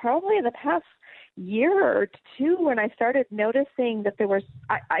only probably in the past year or two when I started noticing that there was,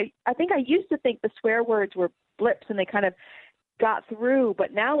 I think I used to think the swear words were slips and they kind of got through.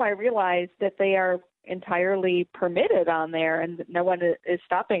 But now I realize that they are entirely permitted on there and no one is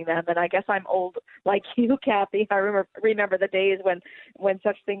stopping them. And I guess I'm old like you, Kathy. I remember the days when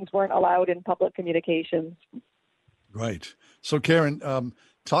such things weren't allowed in public communications. Right. So Karen,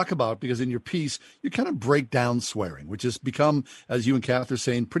 talk about, because in your piece, you kind of break down swearing, which has become, as you and Kath are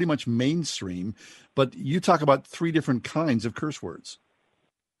saying, pretty much mainstream. But you talk about 3 different kinds of curse words.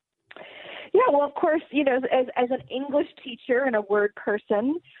 Yeah, well, of course, as an English teacher and a word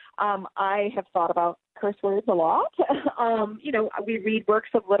person, I have thought about curse words a lot. We read works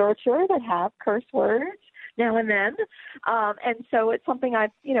of literature that have curse words now and then. And so it's something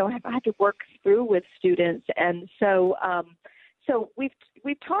I've had to work through with students. And so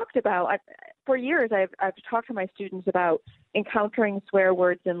we've talked about, for years, I've talked to my students about encountering swear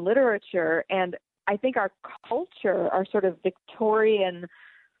words in literature. And I think our culture, our sort of Victorian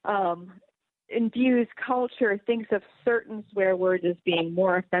infused culture, thinks of certain swear words as being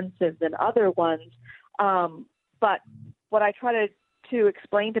more offensive than other ones. But what I try to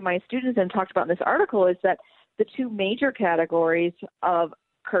explain to my students and talked about in this article is that the 2 major categories of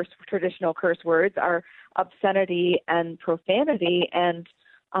traditional curse words are obscenity and profanity. And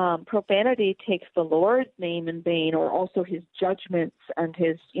profanity takes the Lord's name in vain, or also his judgments and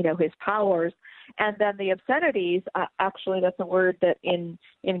his powers. And then the obscenities, actually, that's a word that in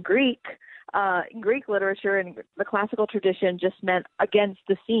Greek literature and the classical tradition just meant against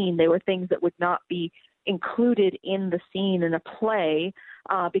the scene. They were things that would not be included in the scene in a play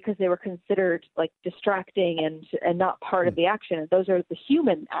because they were considered like distracting and not part of the action. And those are the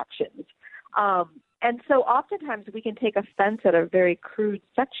human actions. And so oftentimes we can take offense at a very crude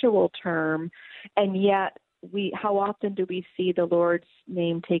sexual term, and yet how often do we see the Lord's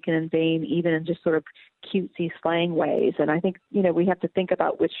name taken in vain, even in just sort of cutesy slang ways? And I think, we have to think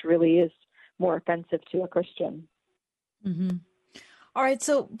about which really is more offensive to a Christian. Mm-hmm. All right.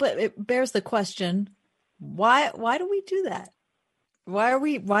 So, but it bears the question, why do we do that? Why are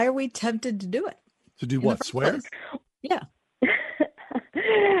we tempted to do it? To do what? Swear? Yeah.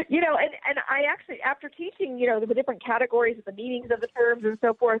 And I actually, after teaching, the different categories of the meanings of the terms and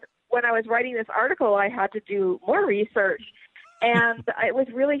so forth, when I was writing this article, I had to do more research. And it was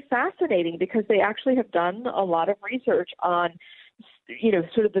really fascinating because they actually have done a lot of research on,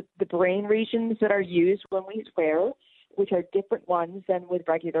 sort of the brain regions that are used when we swear, which are different ones than with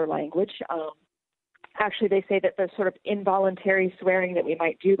regular language. Actually, they say that the sort of involuntary swearing that we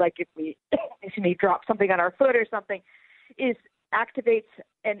might do, like if we drop something on our foot or something, activates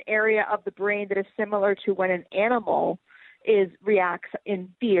an area of the brain that is similar to when an animal reacts in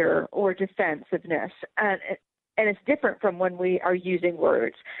fear or defensiveness. And it's different from when we are using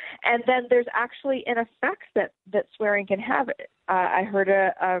words. And then there's actually an effect that swearing can have. I heard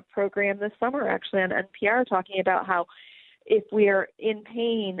a program this summer actually on NPR talking about how if we are in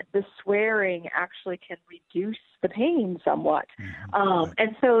pain, the swearing actually can reduce the pain somewhat.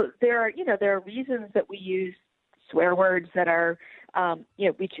 And so there are reasons that we use swear words that are,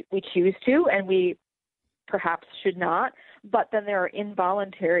 we choose to, and we perhaps should not. But then there are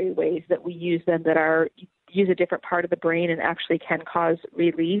involuntary ways that we use them that use a different part of the brain and actually can cause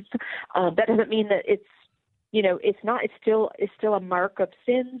relief. That doesn't mean that it's not. It's still a mark of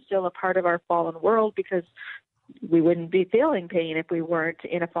sin, still a part of our fallen world, because we wouldn't be feeling pain if we weren't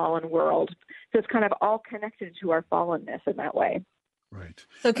in a fallen world. So it's kind of all connected to our fallenness in that way. Right.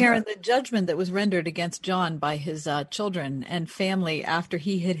 So, Karen, the judgment that was rendered against John by his children and family after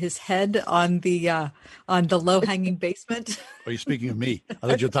he hit his head on the low-hanging basement. Are you speaking of me? I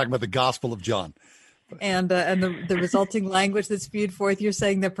thought you were talking about the Gospel of John. And the resulting language that's spewed forth, you're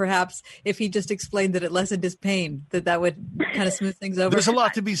saying that perhaps if he just explained that it lessened his pain, that would kind of smooth things over. There's a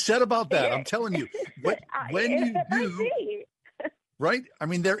lot to be said about that. I'm telling you. When you do, right? I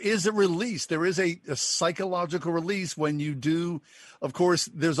mean, there is a release. There is a psychological release when you do. Of course,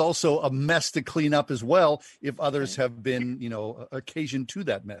 there's also a mess to clean up as well if others have been, occasion to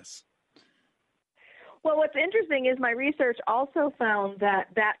that mess. Well, what's interesting is my research also found that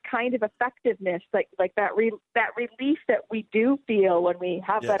kind of effectiveness, like that relief that we do feel when we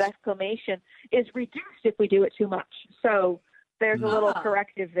have that exclamation, is reduced if we do it too much. So there's a little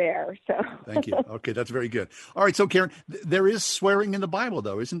corrective there. So thank you. Okay, that's very good. All right, so Karen, there is swearing in the Bible,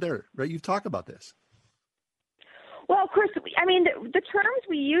 though, isn't there? Right? You've talked about this. Well, of course, the terms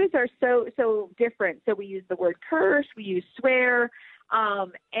we use are so different. So we use the word curse, we use swear.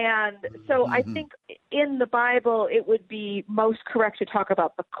 And so I think in the Bible, it would be most correct to talk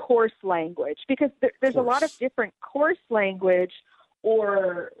about the coarse language, because there's a lot of different coarse language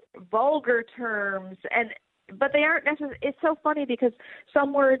or vulgar terms, but they aren't necessarily. It's so funny because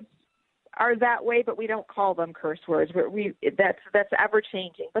some words are that way, but we don't call them curse words. That's ever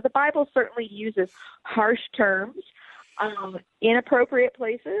changing. But the Bible certainly uses harsh terms, inappropriate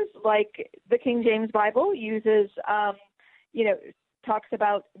places, like the King James Bible uses, talks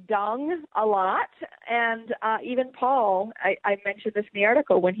about dung a lot. And even Paul, I mentioned this in the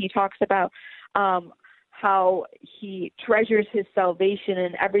article, when he talks about how he treasures his salvation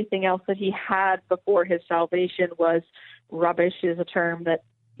and everything else that he had before his salvation was rubbish, is a term that,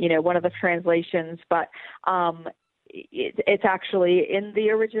 one of the translations, but it's actually in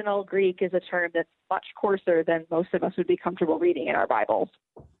the original Greek is a term that's much coarser than most of us would be comfortable reading in our Bibles.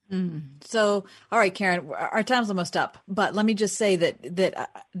 So, all right, Karen, our time's almost up, but let me just say that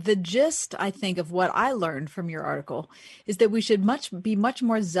the gist, I think, of what I learned from your article is that we should be much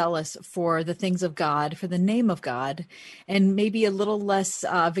more zealous for the things of God, for the name of God, and maybe a little less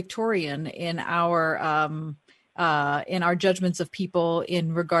Victorian in our judgments of people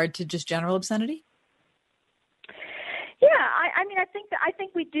in regard to just general obscenity. Yeah, I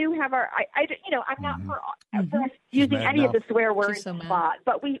think we do have our. I'm not for using any of the swear words a lot,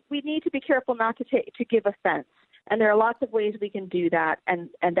 but we need to be careful not to give offense, and there are lots of ways we can do that,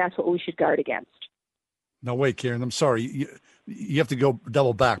 and that's what we should guard against. No, wait, Karen, I'm sorry. You have to go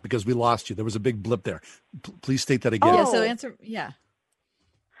double back because we lost you. There was a big blip there. Please state that again. Yeah. So answer. Yeah.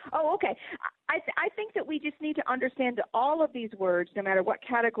 Oh, okay. I think that we just need to understand that all of these words, no matter what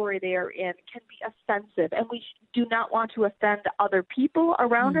category they are in, can be offensive, and we do not want to offend other people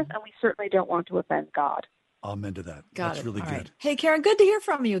around us, and we certainly don't want to offend God. Amen to that. That's really good. Right. Hey, Karen, good to hear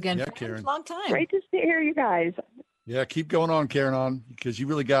from you again. Yeah, Karen. Long time. Great to hear you guys. Yeah, keep going on, Karen, because you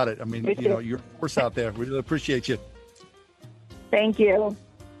really got it. I mean, you're a force out there. We really appreciate you. Thank you.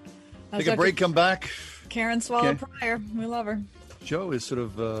 Take a break, come back. Karen Swallow Pryor. We love her. Joe is sort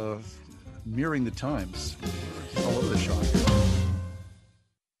of mirroring the times all over the shop.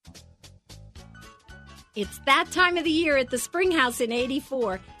 It's that time of the year at the Springhouse in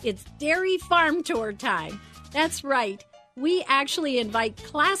 84. It's Dairy Farm Tour time. That's right. We actually invite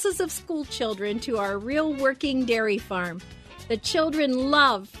classes of school children to our real working dairy farm. The children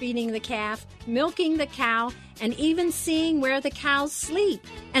love feeding the calf, milking the cow, and even seeing where the cows sleep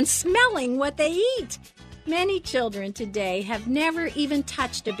and smelling what they eat. Many children today have never even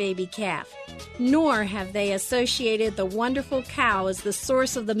touched a baby calf, nor have they associated the wonderful cow as the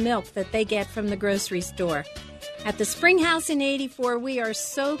source of the milk that they get from the grocery store. At the Springhouse in 84, we are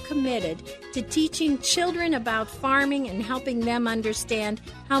so committed to teaching children about farming and helping them understand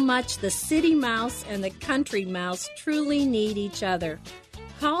how much the city mouse and the country mouse truly need each other.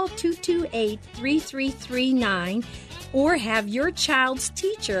 Call 228-3339 or have your child's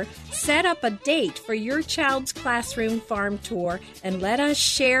teacher set up a date for your child's classroom farm tour and let us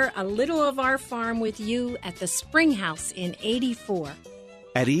share a little of our farm with you at the Springhouse in 84.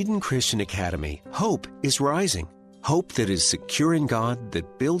 At Eden Christian Academy, hope is rising. Hope that is secure in God,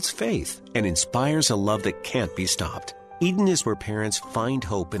 that builds faith, and inspires a love that can't be stopped. Eden is where parents find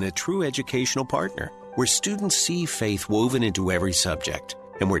hope in a true educational partner, where students see faith woven into every subject,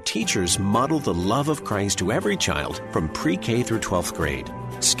 and where teachers model the love of Christ to every child from pre-K through 12th grade.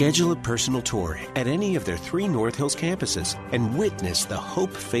 Schedule a personal tour at any of their 3 North Hills campuses and witness the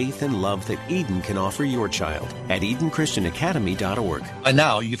hope, faith, and love that Eden can offer your child at EdenChristianAcademy.org. By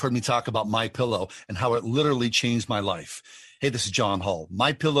now, you've heard me talk about MyPillow and how it literally changed my life. Hey, this is John Hull.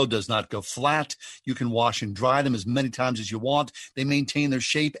 MyPillow does not go flat. You can wash and dry them as many times as you want. They maintain their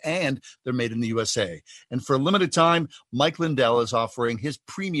shape, and they're made in the USA. And for a limited time, Mike Lindell is offering his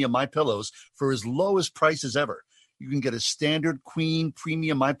premium MyPillows for his lowest prices ever. You can get a standard queen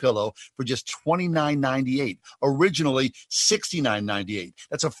premium MyPillow for just $29.98. Originally $69.98.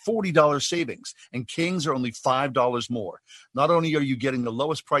 That's a $40 savings. And kings are only $5 more. Not only are you getting the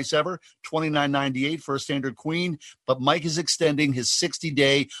lowest price ever, $29.98 for a standard queen, but Mike is extending his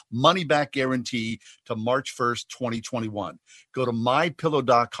 60-day money-back guarantee to March 1st, 2021. Go to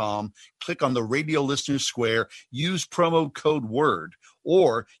MyPillow.com, click on the radio listeners square, use promo code WORD,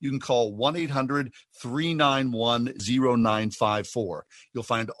 or you can call 1-800-391-0954. You'll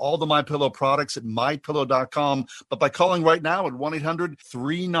find all the MyPillow products at MyPillow.com, but by calling right now at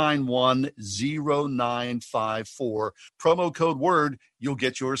 1-800-391-0954, promo code WORD, you'll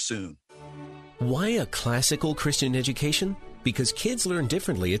get yours soon. Why a classical Christian education? Because kids learn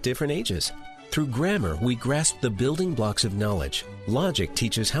differently at different ages. Through grammar, we grasp the building blocks of knowledge. Logic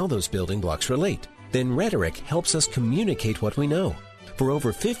teaches how those building blocks relate. Then rhetoric helps us communicate what we know. For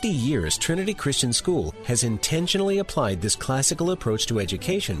over 50 years, Trinity Christian School has intentionally applied this classical approach to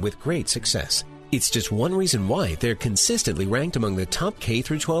education with great success. It's just one reason why they're consistently ranked among the top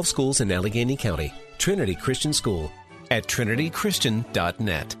K-12 schools in Allegheny County. Trinity Christian School at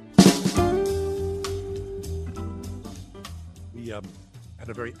trinitychristian.net. had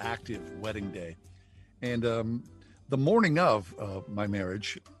a very active wedding day. And the morning of my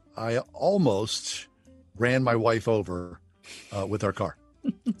marriage, I almost ran my wife over with our car.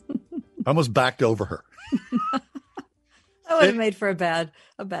 I almost backed over her. That would have made for a bad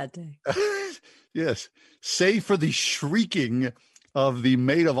day. Yes. Save for the shrieking of the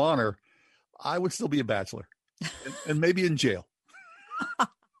maid of honor, I would still be a bachelor and maybe in jail.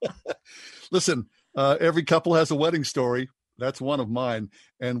 Listen, every couple has a wedding story. That's one of mine.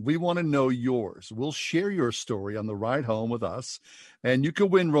 And we want to know yours. We'll share your story on the ride home with us. And you can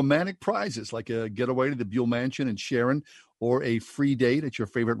win romantic prizes like a getaway to the Buell Mansion in Sharon or a free date at your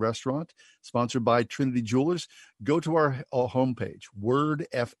favorite restaurant, sponsored by Trinity Jewelers. Go to our homepage,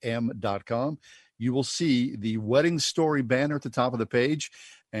 wordfm.com. You will see the wedding story banner at the top of the page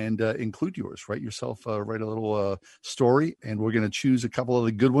and include yours. Write a little story, and we're going to choose a couple of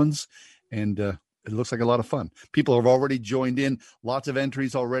the good ones. And it looks like a lot of fun. People have already joined in. Lots of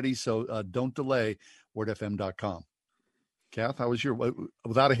entries already, so don't delay, wordfm.com. Kath, how was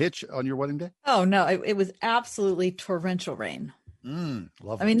without a hitch on your wedding day? Oh, no, it was absolutely torrential rain.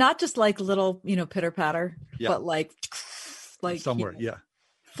 Lovely. I mean, not just like little, pitter patter, but like somewhere,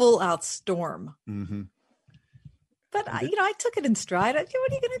 full out storm. Mm-hmm. But I took it in stride. What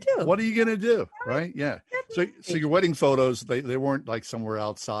are you going to do? What are you going to do? Right? Yeah. So your wedding photos, they weren't like somewhere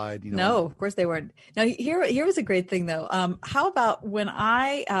outside. No, of course they weren't. Now here was a great thing though. How about when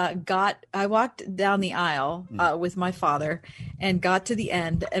I walked down the aisle with my father and got to the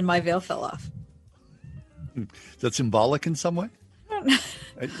end and my veil fell off. Is that symbolic in some way?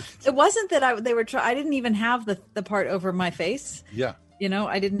 It wasn't that I didn't even have the part over my face. Yeah.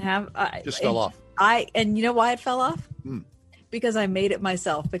 I didn't have. Just fell off. And you know why it fell off? Because I made it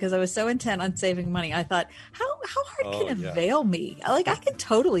myself. Because I was so intent on saving money. I thought, how hard can a veil me? I can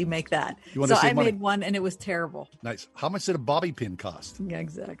totally make that. So I made one, and it was terrible. Nice. How much did a bobby pin cost? Yeah,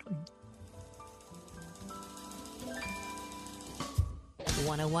 exactly.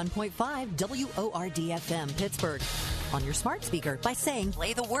 101.5 WORD-FM Pittsburgh. On your smart speaker by saying,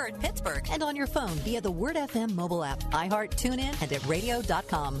 play the word Pittsburgh. And on your phone via the Word FM mobile app, iHeart, TuneIn, and at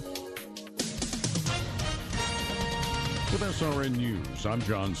radio.com. With SRN News, I'm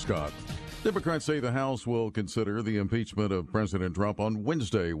John Scott. Democrats say the House will consider the impeachment of President Trump on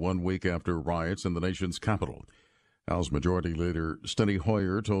Wednesday, 1 week after riots in the nation's capital. House Majority Leader Steny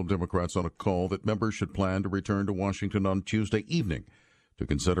Hoyer told Democrats on a call that members should plan to return to Washington on Tuesday evening to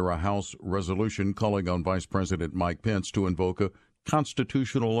consider a House resolution calling on Vice President Mike Pence to invoke a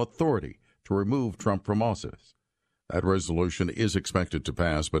constitutional authority to remove Trump from office. That resolution is expected to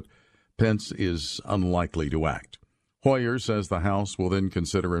pass, but Pence is unlikely to act. Hoyer says the House will then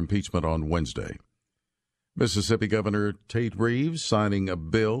consider impeachment on Wednesday. Mississippi Governor Tate Reeves signing a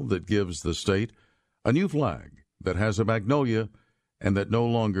bill that gives the state a new flag that has a magnolia and that no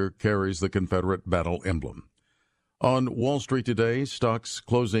longer carries the Confederate battle emblem. On Wall Street today, stocks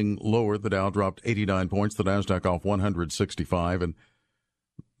closing lower. The Dow dropped 89 points, the Nasdaq off 165, and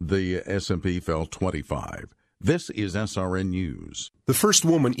the S&P fell 25. This is SRN News. The first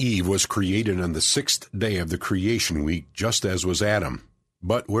woman, Eve, was created on the sixth day of the creation week, just as was Adam.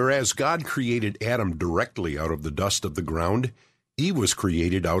 But whereas God created Adam directly out of the dust of the ground, Eve was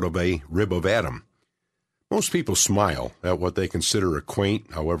created out of a rib of Adam. Most people smile at what they consider a quaint,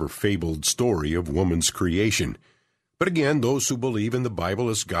 however fabled story of woman's creation. But again, those who believe in the Bible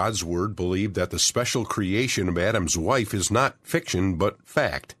as God's Word believe that the special creation of Adam's wife is not fiction but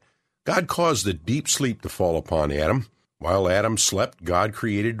fact. God caused a deep sleep to fall upon Adam. While Adam slept, God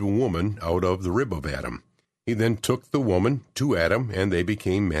created a woman out of the rib of Adam. He then took the woman to Adam, and they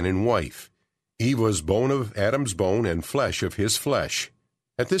became man and wife. Eve was bone of Adam's bone and flesh of his flesh.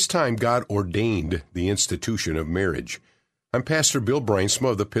 At this time, God ordained the institution of marriage. I'm Pastor Bill Breinsma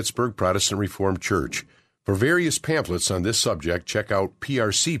of the Pittsburgh Protestant Reformed Church. For various pamphlets on this subject, check out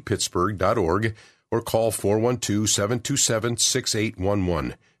prcpittsburgh.org or call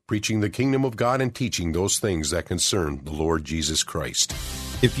 412-727-6811. Preaching the kingdom of God and teaching those things that concern the Lord Jesus Christ.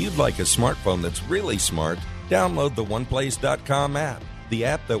 If you'd like a smartphone that's really smart, download the OnePlace.com app, the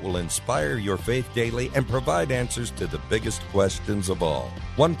app that will inspire your faith daily and provide answers to the biggest questions of all.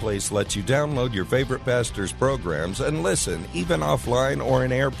 OnePlace lets you download your favorite pastor's programs and listen, even offline or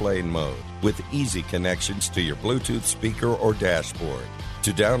in airplane mode, with easy connections to your Bluetooth speaker or dashboard.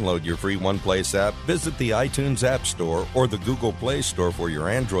 To download your free OnePlace app, visit the iTunes App Store or the Google Play Store for your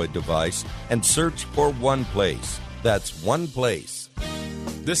Android device and search for OnePlace. That's OnePlace.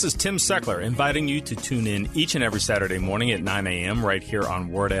 This is Tim Seckler inviting you to tune in each and every Saturday morning at 9 a.m. right here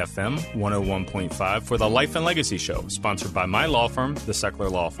on Word FM 101.5 for the Life and Legacy Show, sponsored by my law firm, the Seckler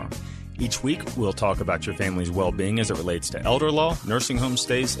Law Firm. Each week, we'll talk about your family's well-being as it relates to elder law, nursing home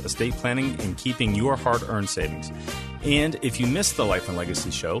stays, estate planning, and keeping your hard-earned savings. And if you missed the Life and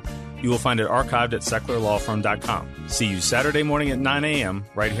Legacy show, you will find it archived at secklerlawfirm.com. See you Saturday morning at 9 a.m.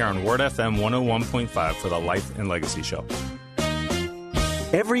 right here on Word FM 101.5 for the Life and Legacy show.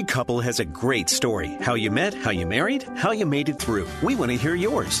 Every couple has a great story. How you met, how you married, how you made it through. We want to hear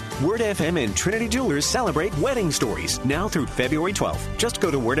yours. Word FM and Trinity Jewelers celebrate wedding stories now through February 12th. Just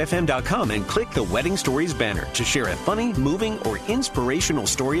go to wordfm.com and click the Wedding Stories banner to share a funny, moving, or inspirational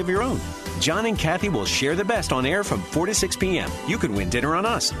story of your own. John and Kathy will share the best on air from 4 to 6 p.m. You could win dinner on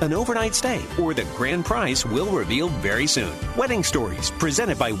us, an overnight stay, or the grand prize we'll reveal very soon. Wedding Stories,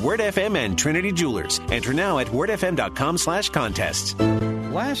 presented by Word FM and Trinity Jewelers. Enter now at wordfm.com/contests.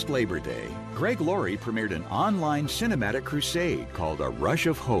 Last Labor Day, Greg Laurie premiered an online cinematic crusade called A Rush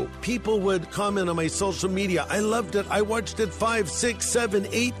of Hope. People would comment on my social media. I loved it. I watched it 5, 6, 7,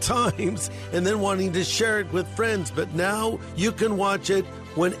 8 times and then wanting to share it with friends. But now you can watch it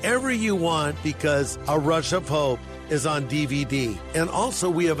whenever you want because A Rush of Hope is on DVD. And also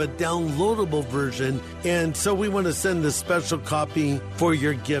we have a downloadable version. And so we want to send a special copy for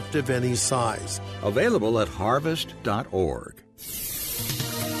your gift of any size. Available at harvest.org.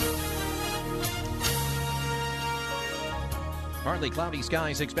 Partly cloudy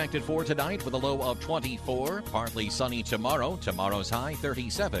skies expected for tonight with a low of 24. Partly sunny tomorrow. Tomorrow's high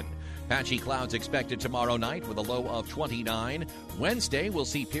 37. Patchy clouds expected tomorrow night with a low of 29. Wednesday, we'll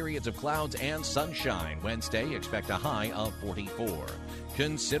see periods of clouds and sunshine. Wednesday, expect a high of 44.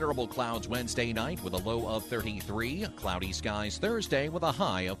 Considerable clouds Wednesday night with a low of 33. Cloudy skies Thursday with a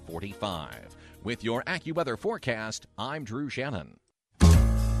high of 45. With your AccuWeather forecast, I'm Drew Shannon.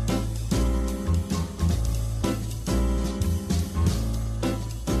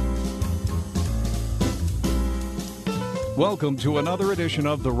 Welcome to another edition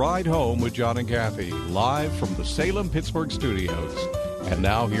of The Ride Home with John and Kathy, live from the Salem-Pittsburgh studios. And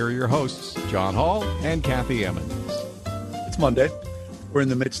now here are your hosts, John Hall and Kathy Emmons. It's Monday. We're in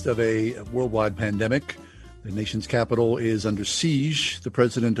the midst of a worldwide pandemic. The nation's capital is under siege. The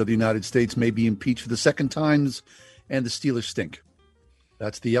President of the United States may be impeached for the second time, and the Steelers stink.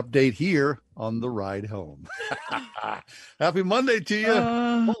 That's the update here on The Ride Home. Happy Monday to you.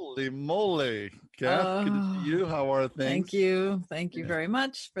 Holy moly. Kath, good to see you. How are things? Thank you. Thank you very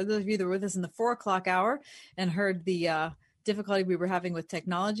much. For those of you that were with us in the 4 o'clock hour and heard the difficulty we were having with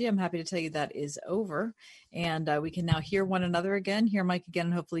technology, I'm happy to tell you that is over. And we can now hear one another again, hear Mike again,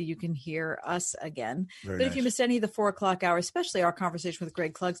 and hopefully you can hear us again. Very nice. If you missed any of the 4 o'clock hour, especially our conversation with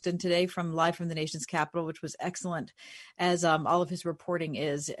Greg Clugston today live from the nation's capital, which was excellent, as all of his reporting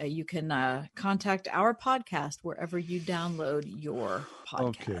is, you can contact our podcast wherever you download your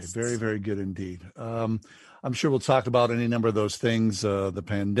podcast. Okay, very, very good indeed. I'm sure we'll talk about any number of those things, the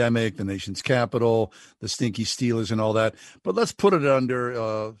pandemic, the nation's capital, the stinky Steelers and all that. But let's put it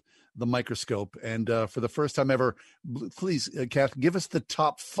under the microscope. And for the first time ever, please, Kath, give us the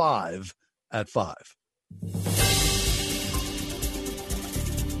top 5 at 5.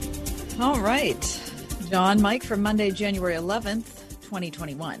 All right. John, Mike, for Monday, January 11th,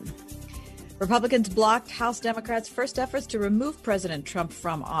 2021. Republicans blocked House Democrats' first efforts to remove President Trump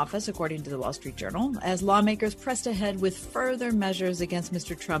from office, according to the Wall Street Journal, as lawmakers pressed ahead with further measures against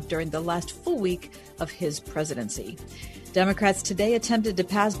Mr. Trump during the last full week of his presidency. Democrats today attempted to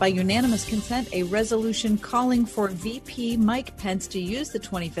pass by unanimous consent a resolution calling for VP Mike Pence to use the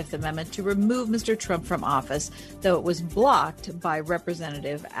 25th Amendment to remove Mr. Trump from office, though it was blocked by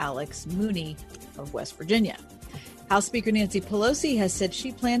Representative Alex Mooney of West Virginia. House Speaker Nancy Pelosi has said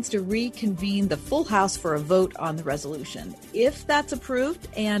she plans to reconvene the full House for a vote on the resolution. If that's approved,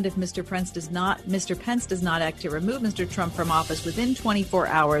 and if Mr. Pence does not act to remove Mr. Trump from office within 24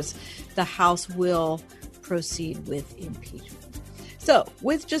 hours, the House will proceed with impeachment. So,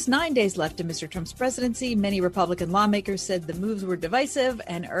 with just 9 days left in Mr. Trump's presidency, many Republican lawmakers said the moves were divisive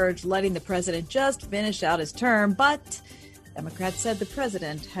and urged letting the president just finish out his term, but Democrats said the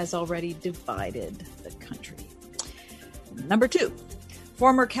president has already divided the country. Number 2,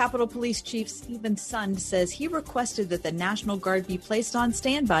 former Capitol Police Chief Stephen Sund says he requested that the National Guard be placed on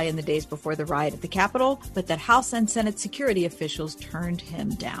standby in the days before the riot at the Capitol, but that House and Senate security officials turned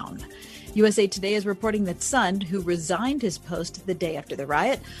him down. USA Today is reporting that Sund, who resigned his post the day after the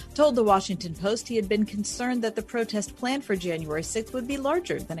riot, told the Washington Post he had been concerned that the protest planned for January 6th would be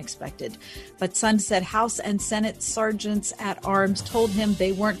larger than expected. But Sund said House and Senate sergeants at arms told him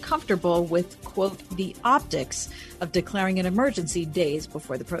they weren't comfortable with, quote, the optics of declaring an emergency days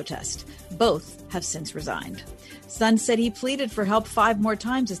before the protest. Both have since resigned. Sun said he pleaded for help 5 more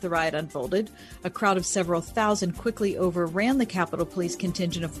times as the riot unfolded. A crowd of several thousand quickly overran the Capitol Police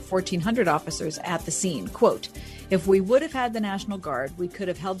contingent of 1,400 officers at the scene. Quote, "If we would have had the National Guard, we could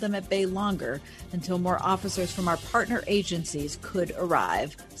have held them at bay longer until more officers from our partner agencies could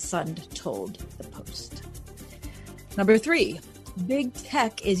arrive," Sun told the Post. Number 3. Big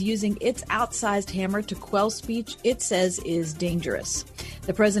Tech is using its outsized hammer to quell speech it says is dangerous.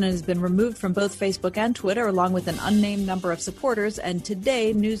 The president has been removed from both Facebook and Twitter, along with an unnamed number of supporters, and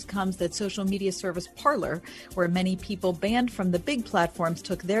today news comes that social media service Parler, where many people banned from the big platforms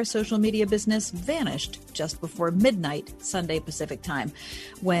took their social media business, vanished just before midnight Sunday Pacific time,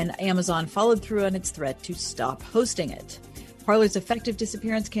 when Amazon followed through on its threat to stop hosting it. Parler's effective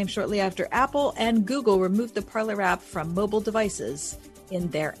disappearance came shortly after Apple and Google removed the Parler app from mobile devices in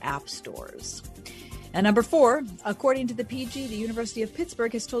their app stores. And number 4, according to the PG, the University of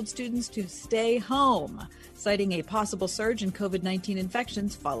Pittsburgh has told students to stay home, citing a possible surge in COVID-19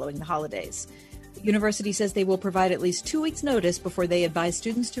 infections following the holidays. The university says they will provide at least 2 weeks' notice before they advise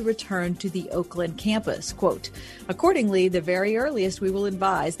students to return to the Oakland campus. Quote, "Accordingly, the very earliest we will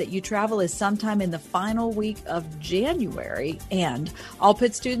advise that you travel is sometime in the final week of January, and all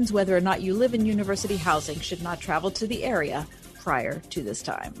Pitt students, whether or not you live in university housing, should not travel to the area prior to this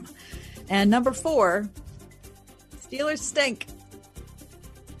time." And number 4, Steelers stink.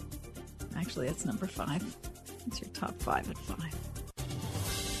 Actually, that's number 5. It's your top 5 at 5.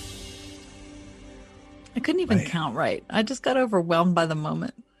 I couldn't even count right. I just got overwhelmed by the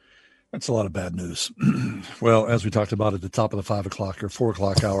moment. That's a lot of bad news. Well, as we talked about at the top of the 5 o'clock or 4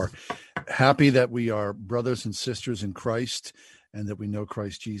 o'clock hour, happy that we are brothers and sisters in Christ and that we know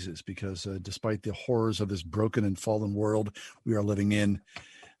Christ Jesus, because despite the horrors of this broken and fallen world we are living in,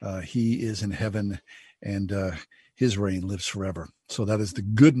 he is in heaven and his reign lives forever. So that is the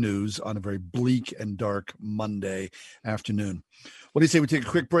good news on a very bleak and dark Monday afternoon. What do you say we take a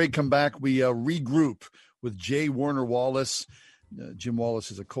quick break, come back, we regroup with J. Warner Wallace. Jim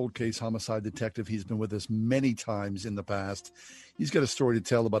Wallace is a cold case homicide detective. He's been with us many times in the past. He's got a story to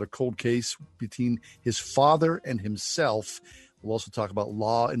tell about a cold case between his father and himself. We'll also talk about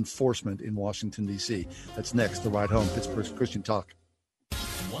law enforcement in Washington, D.C. That's next, The Ride Home, Pittsburgh's Christian Talk.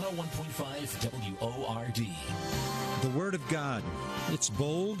 101.5 WORD. The Word of God. It's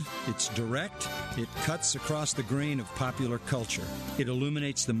bold, it's direct, it cuts across the grain of popular culture. It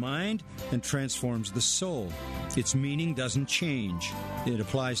illuminates the mind and transforms the soul. Its meaning doesn't change. It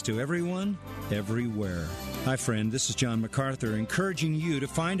applies to everyone, everywhere. Hi, friend, this is John MacArthur, encouraging you to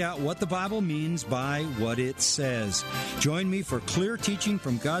find out what the Bible means by what it says. Join me for clear teaching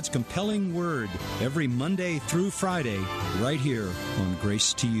from God's compelling Word every Monday through Friday, right here on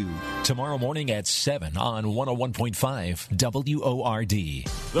Grace to You. Tomorrow morning at 7 on 101.5 WORD.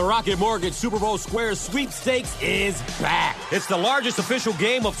 The Rocket Mortgage Super Bowl Squares Sweepstakes is back. It's the largest official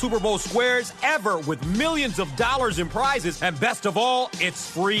game of Super Bowl Squares ever, with millions of dollars in prizes, and best of all, it's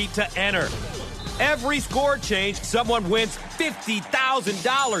free to enter. Every score change, someone wins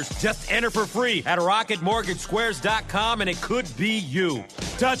 $50,000. Just enter for free at RocketMortgageSquares.com, and it could be you.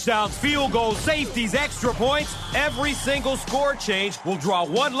 Touchdowns, field goals, safeties, extra points. Every single score change will draw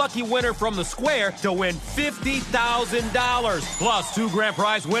one lucky winner from the square to win $50,000. Plus, 2 grand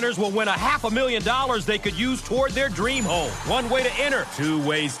prize winners will win $500,000 they could use toward their dream home. One way to enter, 2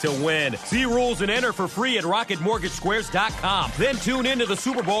 ways to win. See rules and enter for free at RocketMortgageSquares.com. Then tune into the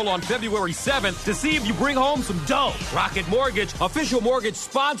Super Bowl on February 7th to see if you bring home some dough. Rocket Mortgage, official mortgage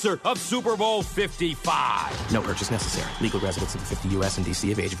sponsor of Super Bowl 55. No purchase necessary. Legal residents of the 50 U.S. and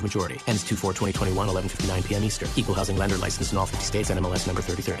D.C. of age of majority. Ends 2/4/2021, 11:59 p.m. Eastern. Equal housing lender licensed in all 50 states. NMLS number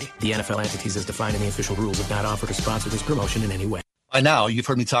 3030. The NFL entities as defined in the official rules have not offered or sponsored this promotion in any way. By now, you've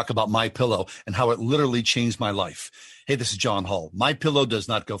heard me talk about MyPillow and how it literally changed my life. Hey, this is John Hall. MyPillow does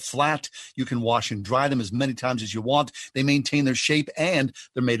not go flat. You can wash and dry them as many times as you want. They maintain their shape, and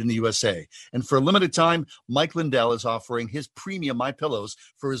they're made in the USA. And for a limited time, Mike Lindell is offering his premium MyPillows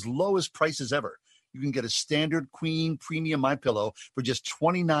for his lowest prices ever. You can get a standard queen premium MyPillow for just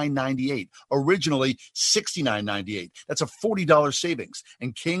 $29.98. Originally $69.98. That's a $40 savings.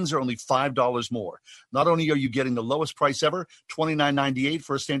 And kings are only $5 more. Not only are you getting the lowest price ever, $29.98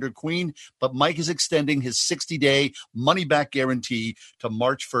 for a standard queen, but Mike is extending his 60-day money-back guarantee to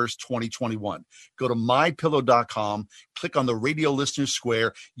March 1st, 2021. Go to MyPillow.com, click on the radio listeners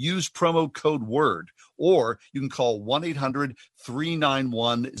square, use promo code WORD, or you can call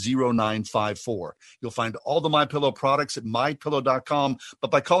 1-800-391-0954. You'll find all the MyPillow products at MyPillow.com,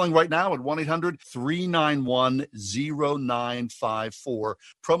 but by calling right now at 1-800-391-0954,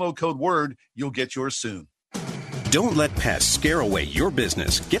 promo code WORD, you'll get yours soon. Don't let pests scare away your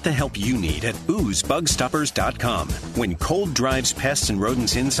business. Get the help you need at boosbugstoppers.com. When cold drives pests and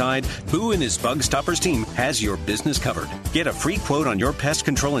rodents inside, Boo and his Bug Stoppers team has your business covered. Get a free quote on your pest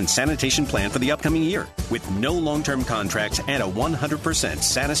control and sanitation plan for the upcoming year with no long-term contracts and a 100%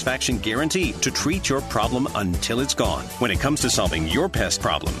 satisfaction guarantee to treat your problem until it's gone. When it comes to solving your pest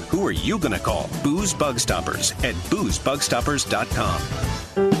problem, who are you going to call? Boo's Bug Stoppers at boosbugstoppers.com.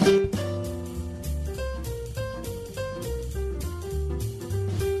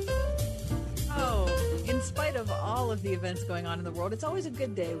 Of the events going on in the world, it's always a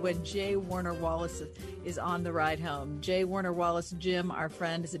good day when J. Warner Wallace is on the ride home. J. Warner Wallace, Jim, our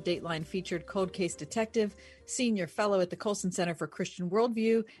friend, is a Dateline featured cold case detective, senior fellow at the Colson Center for Christian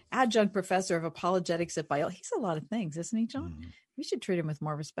Worldview, adjunct professor of apologetics at Biola. He's a lot of things, isn't he, John? Mm-hmm. We should treat him with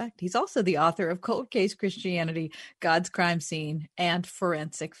more respect. He's also the author of Cold Case Christianity, God's Crime Scene, and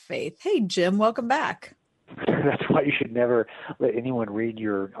Forensic Faith. Hey, Jim, welcome back. That's why you should never let anyone read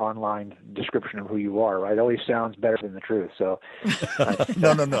your online description of who you are, right? It always sounds better than the truth. So,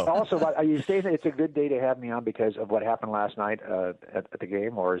 No. Also, are you saying that it's a good day to have me on because of what happened last night at the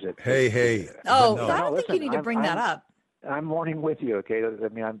game, or is it? Hey. Oh, no, I don't think you need to bring that up. I'm mourning with you, okay? I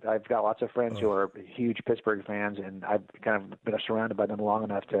mean, I've got lots of friends who are huge Pittsburgh fans, and I've kind of been surrounded by them long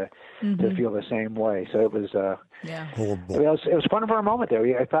enough to feel the same way. So it was, horrible. It was fun for a moment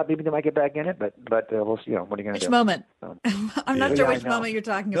there. I thought maybe they might get back in it, but we'll see. What are you going to do? Which moment? I'm not sure which moment you're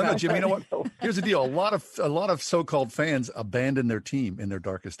talking about. No, Jim. You know what? Here's the deal. A lot of so-called fans abandon their team in their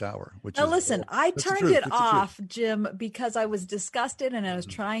darkest hour. Listen, I turned it off, Jim, because I was disgusted and I was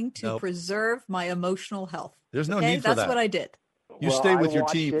trying to preserve my emotional health. There's no need for that. That's what I did. You stay with your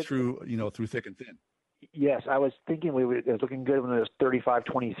team through thick and thin. Yes, I was thinking it was looking good when it was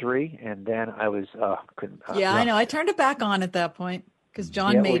 35-23, and then I was couldn't. I know. I turned it back on at that point because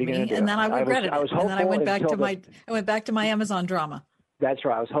John made me, and then I regretted it. And then I went back to my Amazon drama. That's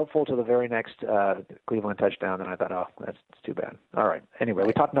right. I was hopeful to the very next Cleveland touchdown, and I thought, that's too bad. All right. Anyway,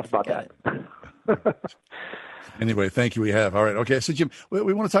 we talked enough about that. Anyway, thank you. We have. All right. Okay. So, Jim,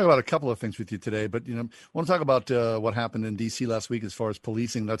 we want to talk about a couple of things with you today, but, I want to talk about what happened in D.C. last week as far as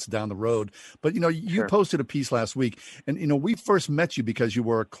policing. That's down the road. But, you posted a piece last week, and, we first met you because you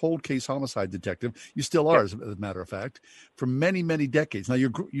were a cold case homicide detective. You still are, as a matter of fact, for many, many decades. Now,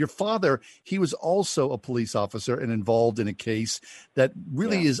 your father, he was also a police officer and involved in a case that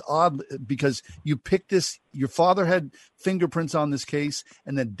really is odd because you picked this. Your father had fingerprints on this case,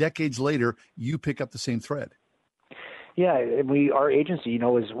 and then decades later, you pick up the same thread. Yeah, our agency,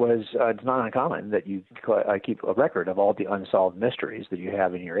 was it's not uncommon that you keep a record of all the unsolved mysteries that you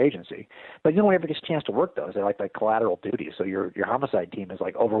have in your agency, but no one ever gets a chance to work those. They're like collateral duties. So your homicide team is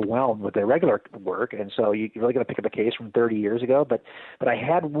overwhelmed with their regular work, and so you're really going to pick up a case from 30 years ago. But I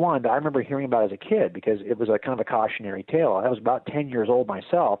had one that I remember hearing about as a kid because it was a kind of a cautionary tale. I was about 10 years old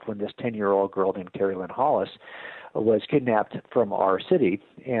myself when this 10-year-old girl named Terry Lynn Hollis was kidnapped from our city,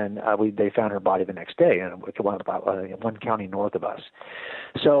 and they found her body the next day, and it was about one county north of us.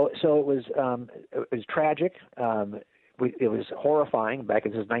 So it was tragic. It was horrifying.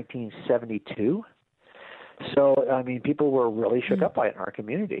 This was 1972. So, people were really shook up by it in our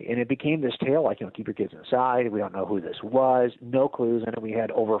community. And it became this tale keep your kids inside. We don't know who this was. No clues in it. We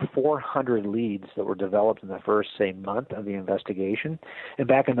had over 400 leads that were developed in the first, month of the investigation. And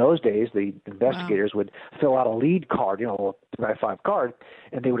back in those days, the investigators would fill out a lead card, a 3x5 card,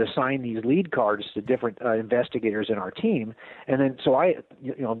 and they would assign these lead cards to different investigators in our team. And then, so it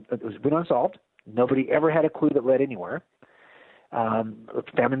was been unsolved. Nobody ever had a clue that led anywhere.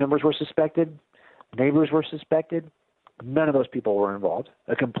 Family members were suspected. Neighbors were suspected. None of those people were involved.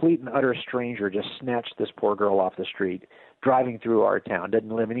 A complete and utter stranger just snatched this poor girl off the street, driving through our town.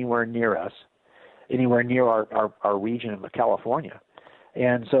 Didn't live anywhere near us, anywhere near our region of California.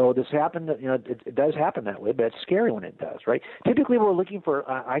 And so this happened, it does happen that way, but it's scary when it does, right? Typically we're looking for,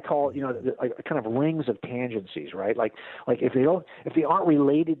 I call it, kind of rings of tangencies, right? Like if they aren't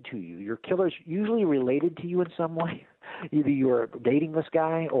related to you, your killer's usually related to you in some way. Either you're dating this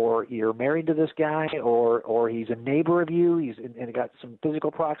guy, or you're married to this guy, or he's a neighbor of you. And got some physical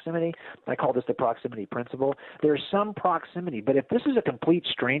proximity. I call this the proximity principle. There's some proximity, but if this is a complete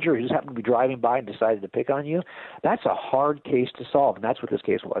stranger who just happened to be driving by and decided to pick on you, that's a hard case to solve, and that's what this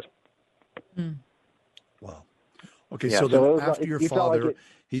case was. Mm. Wow. Okay, yeah, so then after your father,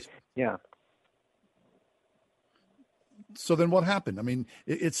 yeah. So then what happened?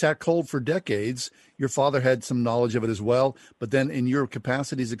 It sat cold for decades. Your father had some knowledge of it as well. But then in your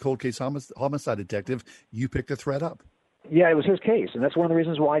capacity as a cold case homicide detective, you picked the thread up. Yeah, it was his case. And that's one of the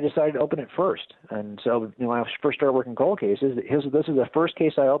reasons why I decided to open it first. And so when I first started working cold cases, this is the first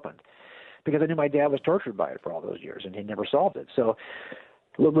case I opened. because I knew my dad was tortured by it for all those years, and he never solved it. So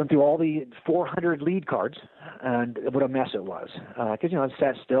we went through all the 400 lead cards, and what a mess it was. Because, it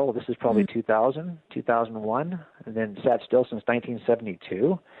sat still. This is probably 2000, 2001, and then sat still since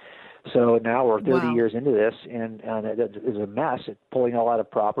 1972. So now we're 30 years into this, and it is a mess. It's pulling all out of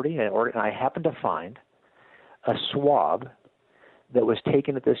property. And I happened to find a swab that was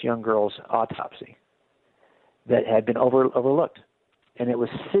taken at this young girl's autopsy that had been overlooked. And it was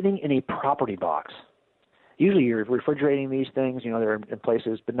sitting in a property box. Usually you're refrigerating these things, they're in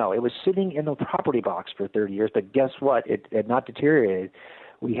places, but no, it was sitting in the property box for 30 years. But guess what? It had not deteriorated.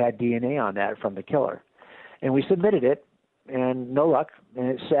 We had DNA on that from the killer. And we submitted it, and no luck. And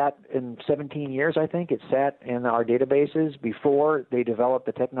it sat in 17 years, I think. It sat in our databases before they developed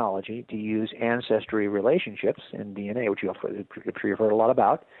the technology to use ancestry relationships in DNA, which you've heard a lot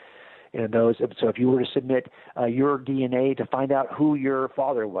about. And so if you were to submit your DNA to find out who your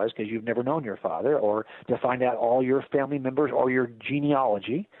father was, because you've never known your father, or to find out all your family members or your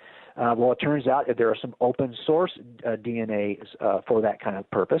genealogy, well, it turns out that there are some open source DNA for that kind of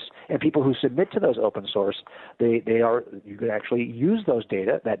purpose, and people who submit to those open source, you could actually use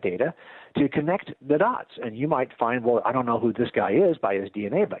that data to connect the dots. And you might find, well, I don't know who this guy is by his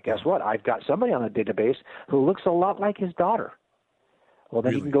DNA, but guess what? I've got somebody on the database who looks a lot like his daughter. Well,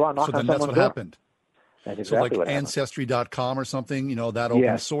 then you can go out and knock on someone's door. So then that's what happened. That's exactly what happened. Ancestry.com or something, that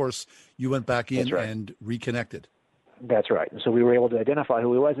open source, you went back in and reconnected. That's right. And so we were able to identify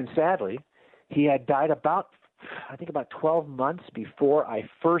who he was. And sadly, he had died about 12 months before I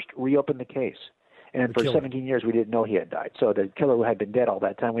first reopened the case. And for 17 years, we didn't know he had died. So the killer had been dead all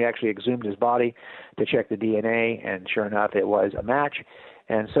that time. We actually exhumed his body to check the DNA, and sure enough, it was a match.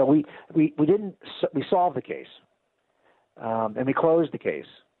 And so we solved the case. And we closed the case,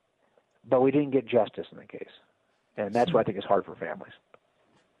 but we didn't get justice in the case. And that's what I think is hard for families.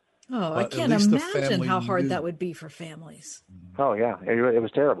 Oh, I can't imagine how hard that would be for families. Oh, yeah. It was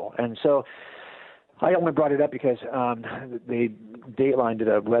terrible. And so I only brought it up because Dateline did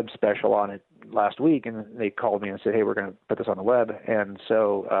a web special on it last week, and they called me and said, hey, we're going to put this on the web. And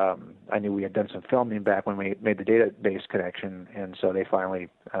so I knew we had done some filming back when we made the database connection, and so they finally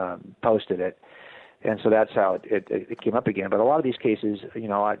posted it. And so that's how it came up again. But a lot of these cases,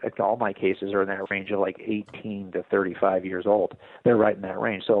 all my cases are in that range of like 18 to 35 years old. They're right in that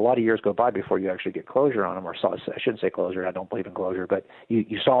range. So a lot of years go by before you actually get closure on them, or I shouldn't say closure. I don't believe in closure, but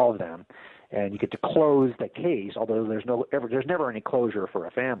you solve them, and you get to close the case. Although there's never any closure for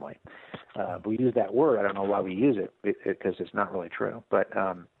a family. We use that word. I don't know why we use it because it's not really true.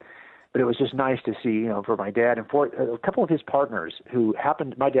 But it was just nice to see, for my dad and for a couple of his partners who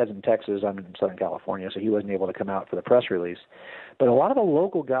happened. My dad's in Texas, I'm in Southern California, so he wasn't able to come out for the press release. But a lot of the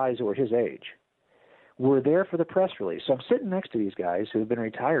local guys who were his age were there for the press release. So I'm sitting next to these guys who have been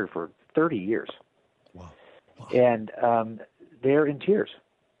retired for 30 years. Wow. And they're in tears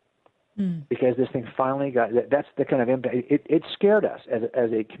because this thing finally that's the kind of impact. It scared us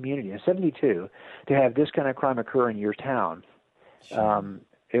as a community in 1972 to have this kind of crime occur in your town.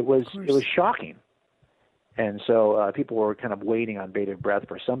 It was shocking, and so people were kind of waiting on bated breath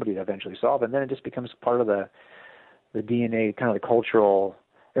for somebody to eventually solve it. And then it just becomes part of the DNA, kind of the cultural.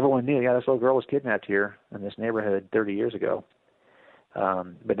 Everyone knew, this little girl was kidnapped here in this neighborhood 30 years ago,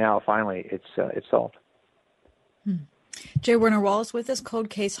 but now finally it's solved. J. Werner Wallace with us, cold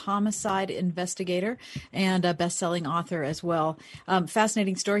case homicide investigator and a best-selling author as well.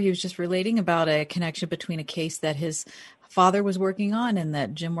 Fascinating story he was just relating about a connection between a case that his father was working on and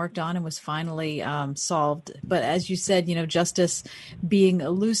that Jim worked on and was finally solved. But as you said, justice being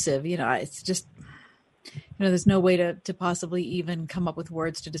elusive, it's just, there's no way to possibly even come up with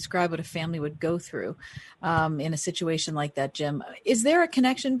words to describe what a family would go through in a situation like that, Jim. Is there a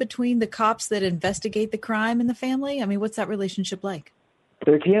connection between the cops that investigate the crime and the family? I mean, what's that relationship like?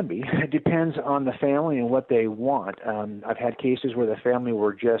 There can be. It depends on the family and what they want. I've had cases where the family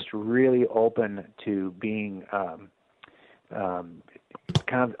were just really open to being kind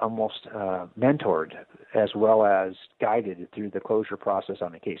of almost mentored as well as guided through the closure process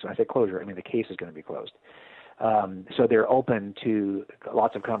on the case. When I say closure, I mean the case is going to be closed. So they're open to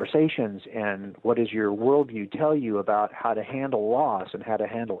lots of conversations and what does your worldview tell you about how to handle loss and how to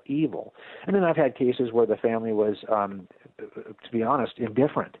handle evil. And then I've had cases where the family was, to be honest,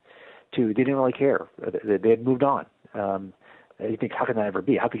 indifferent. They didn't really care. They had moved on. You think, how can that ever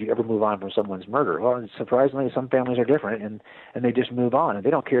be? How could you ever move on from someone's murder? Well, surprisingly, some families are different, and they just move on, and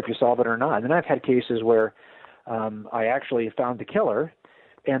they don't care if you solve it or not. And then I've had cases where I actually found the killer,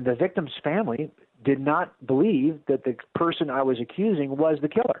 and the victim's family did not believe that the person I was accusing was the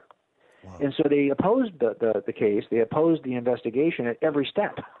killer. Wow. And so they opposed the case. They opposed the investigation at every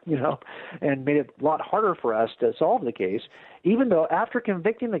step, and made it a lot harder for us to solve the case, even though after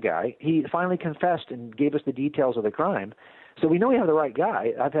convicting the guy, he finally confessed and gave us the details of the crime. So we know we have the right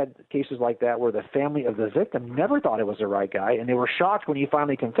guy. I've had cases like that where the family of the victim never thought it was the right guy, and they were shocked when he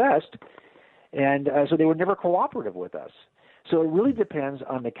finally confessed, and so they were never cooperative with us. So it really depends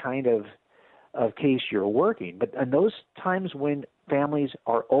on the kind of case you're working. But in those times when families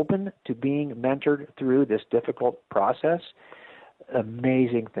are open to being mentored through this difficult process,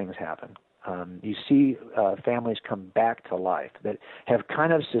 amazing things happen. You see families come back to life that have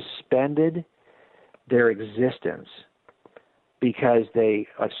kind of suspended their existence because they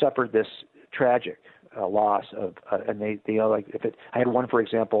suffered this tragic loss of, and they like if it. I had one, for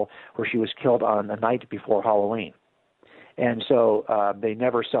example, where she was killed on the night before Halloween, and so they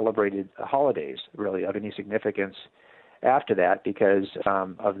never celebrated holidays really of any significance after that because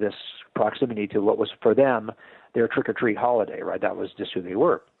of this proximity to what was for them their trick-or-treat holiday. Right, that was just who they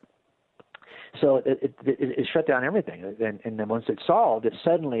were. So it shut down everything, and then once it's solved,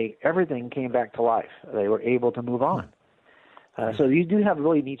 suddenly everything came back to life. They were able to move on. So you do have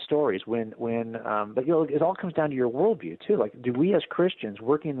really neat stories but it all comes down to your worldview too. Like, do we as Christians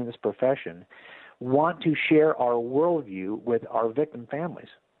working in this profession want to share our worldview with our victim families?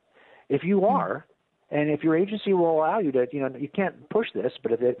 If you are, and if your agency will allow you to, you can't push this,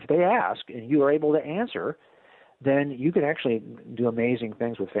 but if they ask and you are able to answer, then you can actually do amazing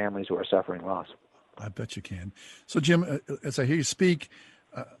things with families who are suffering loss. I bet you can. So, Jim, as I hear you speak,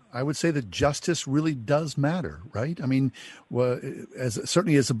 I would say that justice really does matter, right? I mean,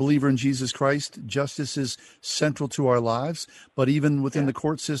 certainly as a believer in Jesus Christ, justice is central to our lives. But even within the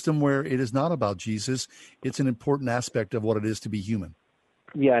court system where it is not about Jesus, it's an important aspect of what it is to be human.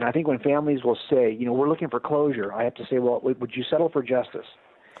 Yeah, and I think when families will say, we're looking for closure, I have to say, well, would you settle for justice?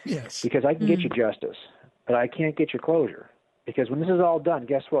 Yes. Because I can get you justice, but I can't get you closure. Because when this is all done,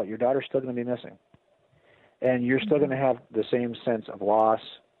 guess what? Your daughter's still going to be missing. And you're still going to have the same sense of loss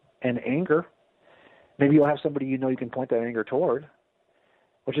and anger. Maybe you'll have somebody you can point that anger toward,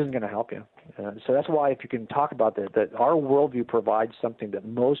 which isn't going to help you. So that's why if you can talk about that our worldview provides something that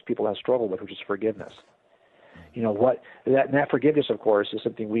most people have struggled with, which is forgiveness. That forgiveness, of course, is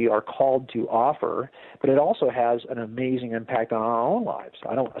something we are called to offer, but it also has an amazing impact on our own lives.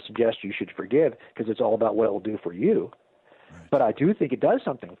 I don't suggest you should forgive because it's all about what it will do for you, but I do think it does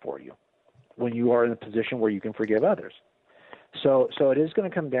something for you when you are in a position where you can forgive others. So it is going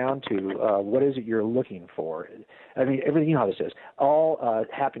to come down to what is it you're looking for. I mean, everything, you know how this is. All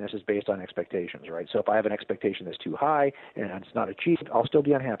happiness is based on expectations, right? So if I have an expectation that's too high and it's not achieved, I'll still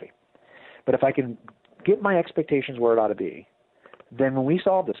be unhappy. But if I can get my expectations where it ought to be, then when we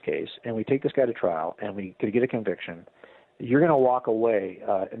solve this case and we take this guy to trial and we could get a conviction, you're going to walk away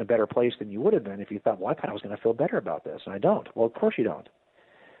in a better place than you would have been if you thought, well, I thought I was going to feel better about this, and I don't. Well, of course you don't.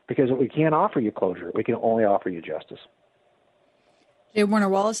 Because we can't offer you closure. We can only offer you justice. Jay Warner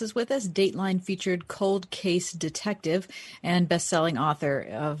Wallace is with us, Dateline featured cold case detective and best-selling author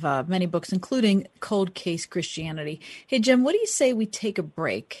of many books, including Cold Case Christianity. Hey, Jim, what do you say we take a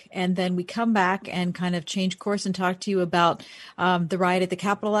break and then we come back and kind of change course and talk to you about the riot at the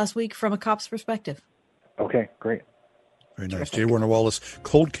Capitol last week from a cop's perspective? Okay, great. Very nice. Jay Warner Wallace,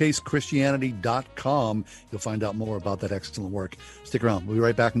 coldcasechristianity.com. You'll find out more about that excellent work. Stick around. We'll be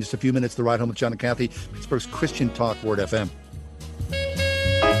right back in just a few minutes. The Ride Home with John and Kathy, Pittsburgh's Christian Talk, Word FM.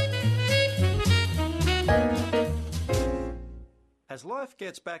 As life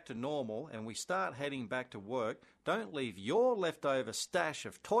gets back to normal and we start heading back to work, don't leave your leftover stash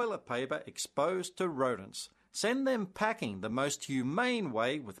of toilet paper exposed to rodents. Send them packing the most humane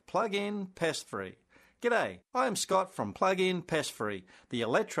way with Plug-in Pest Free. G'day, I'm Scott from Plug-in Pest Free, the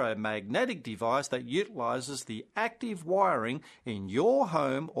electromagnetic device that utilises the active wiring in your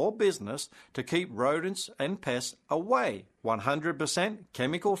home or business to keep rodents and pests away. 100%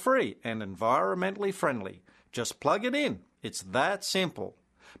 chemical free and environmentally friendly. Just plug it in. It's that simple.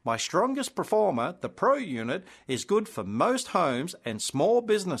 My strongest performer, the Pro Unit, is good for most homes and small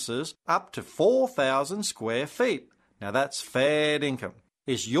businesses up to 4,000 square feet. Now that's fair income.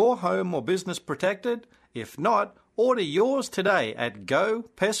 Is your home or business protected? If not, order yours today at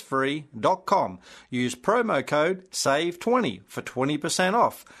gopestfree.com. Use promo code SAVE20 for 20%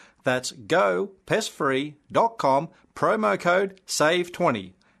 off. That's gopestfree.com, promo code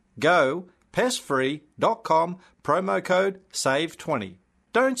SAVE20. gopestfree.com, promo code SAVE20.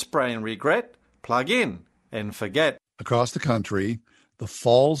 Don't spray and regret, plug in and forget. Across the country, the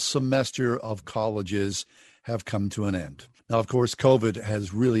fall semester of colleges have come to an end. Now, of course, COVID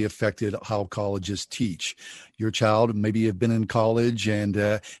has really affected how colleges teach. Your child maybe have been in college and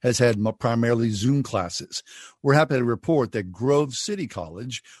has had primarily Zoom classes. We're happy to report that Grove City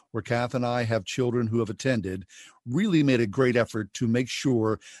College, where Kath and I have children who have attended, really made a great effort to make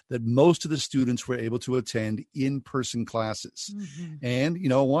sure that most of the students were able to attend in-person classes. Mm-hmm. And you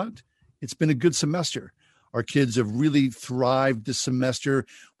know what? It's been a good semester. Our kids have really thrived this semester.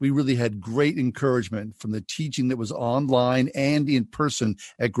 We really had great encouragement from the teaching that was online and in person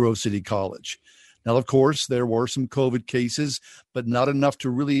at Grove City College. Now, of course, there were some COVID cases, but not enough to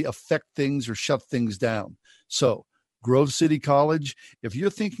really affect things or shut things down. So, Grove City College, if you're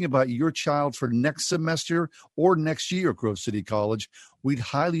thinking about your child for next semester or next year at Grove City College, we'd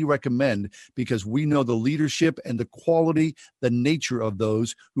highly recommend, because we know the leadership and the quality, the nature of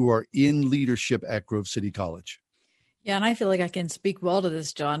those who are in leadership at Grove City College. Yeah, and I feel like I can speak well to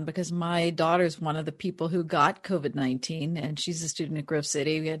this, John, because my daughter's one of the people who got COVID-19, and she's a student at Grove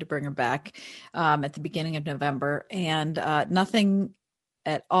City. We had to bring her back at the beginning of November, and nothing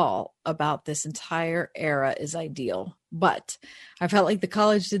at all about this entire era is ideal. But I felt like the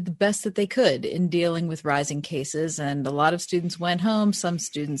college did the best that they could in dealing with rising cases, and a lot of students went home, some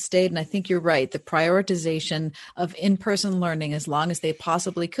students stayed, and I think you're right. The prioritization of in-person learning as long as they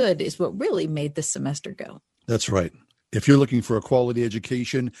possibly could is what really made this semester go. That's right. If you're looking for a quality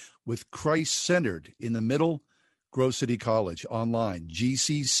education with Christ-centered in the middle, Grove City College online,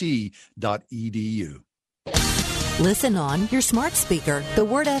 gcc.edu. Listen on your smart speaker, the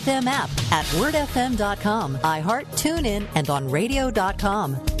Word FM app at wordfm.com, iHeart, TuneIn, and on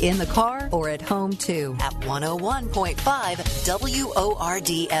radio.com. In the car or at home, too, at 101.5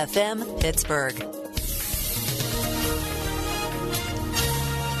 WORD FM, Pittsburgh.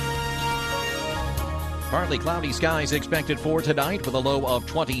 Partly cloudy skies expected for tonight with a low of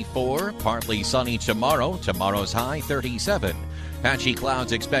 24. Partly sunny tomorrow. Tomorrow's high 37. Patchy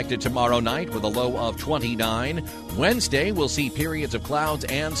clouds expected tomorrow night with a low of 29. Wednesday, we'll see periods of clouds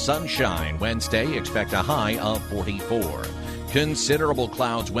and sunshine. Wednesday, expect a high of 44. Considerable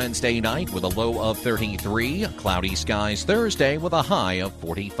clouds Wednesday night with a low of 33. Cloudy skies Thursday with a high of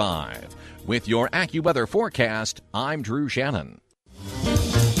 45. With your AccuWeather forecast, I'm Drew Shannon.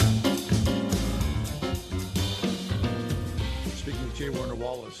 J. Warner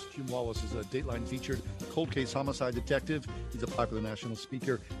Wallace. Jim Wallace is a Dateline featured cold case homicide detective. He's a popular national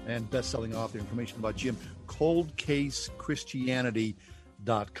speaker and best-selling author. Information about Jim,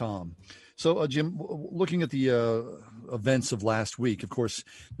 coldcasechristianity.com. So, Jim, looking at the events of last week, of course,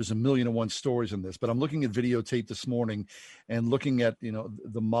 there's 1,000,001 stories in this, but I'm looking at videotape this morning and looking at,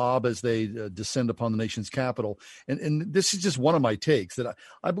 the mob as they descend upon the nation's capital. And this is just one of my takes that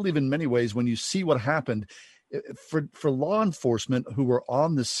I believe in many ways when you see what happened, for law enforcement who were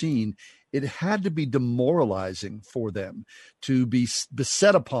on the scene, it had to be demoralizing for them to be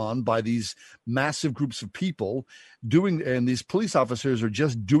beset upon by these massive groups of people and these police officers are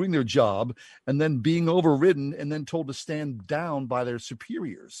just doing their job and then being overridden and then told to stand down by their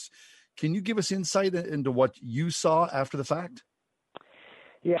superiors. Can you give us insight into what you saw after the fact?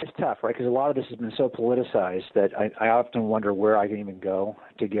 Yeah, it's tough, right? Because a lot of this has been so politicized that I often wonder where I can even go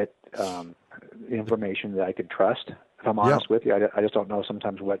to get information that I could trust. If I'm honest with you, I just don't know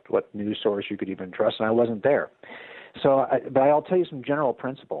sometimes what news source you could even trust, and I wasn't there. So, but I'll tell you some general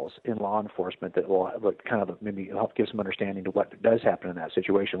principles in law enforcement that will kind of maybe help give some understanding to what does happen in that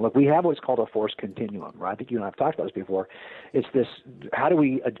situation. Look, we have what's called a force continuum, right? I think you and I have talked about this before. It's this: how do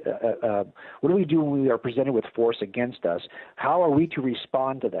we, what do we do when we are presented with force against us? How are we to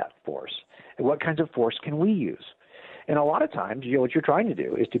respond to that force? And what kinds of force can we use? And a lot of times, what you're trying to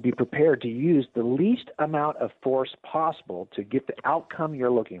do is to be prepared to use the least amount of force possible to get the outcome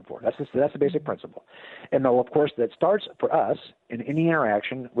you're looking for. That's the basic principle. And of course, that starts for us in any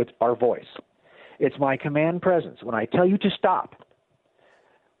interaction with our voice. It's my command presence. When I tell you to stop,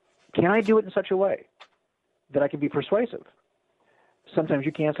 can I do it in such a way that I can be persuasive? Sometimes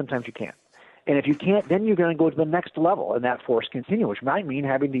you can, sometimes you can't. And if you can't, then you're going to go to the next level in that force continuum, which might mean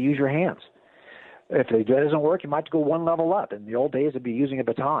having to use your hands. If it doesn't work, you might go one level up. In the old days, it'd be using a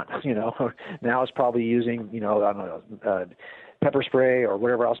baton. Now it's probably using, I don't know, pepper spray or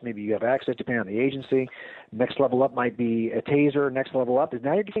whatever else maybe you have access, depending on the agency. Next level up might be a taser. Next level up is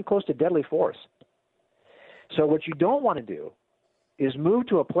now you're getting close to deadly force. So what you don't want to do is move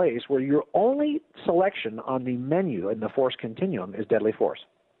to a place where your only selection on the menu in the force continuum is deadly force.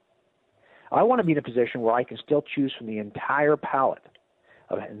 I want to be in a position where I can still choose from the entire palette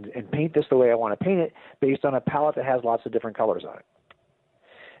and paint this the way I want to paint it based on a palette that has lots of different colors on it.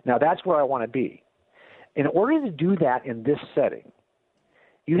 Now, that's where I want to be. In order to do that in this setting,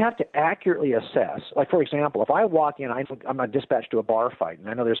 you have to accurately assess. Like, for example, if I walk in, I'm dispatched to a bar fight, and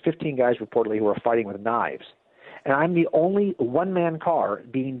I know there's 15 guys reportedly who are fighting with knives, and I'm the only one-man car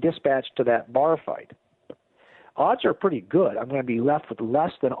being dispatched to that bar fight. Odds are pretty good I'm going to be left with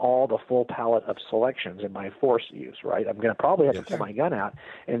less than all the full palette of selections in my force use, right? I'm going to probably have to pull my gun out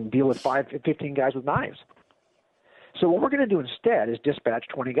and deal with 15 guys with knives. So what we're going to do instead is dispatch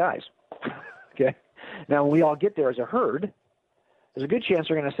 20 guys, okay? Now, when we all get there as a herd, there's a good chance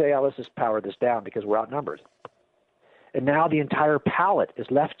they're going to say, let's just power this down because we're outnumbered. And now the entire palette is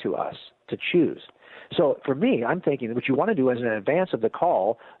left to us to choose. So for me, I'm thinking what you want to do is in advance of the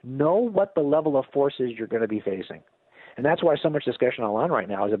call, know what the level of force is you're going to be facing. And that's why so much discussion online right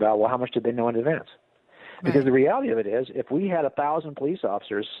now is about, well, how much did they know in advance? Because the reality of it is, if we had 1,000 police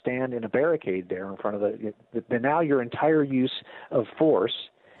officers stand in a barricade there in front of then now your entire use of force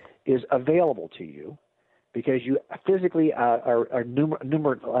is available to you because you physically are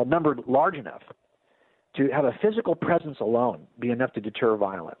numbered large enough to have a physical presence alone be enough to deter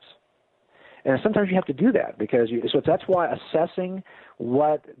violence. And sometimes you have to do that so that's why assessing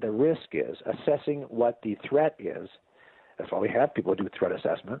what the risk is, assessing what the threat is, that's why we have people do threat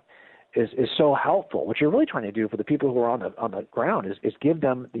assessment, is so helpful. What you're really trying to do for the people who are on the ground is give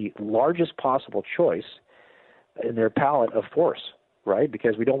them the largest possible choice in their palette of force, right?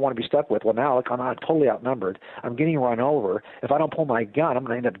 Because we don't want to be stuck with, well, now look, I'm totally outnumbered. I'm getting run over. If I don't pull my gun, I'm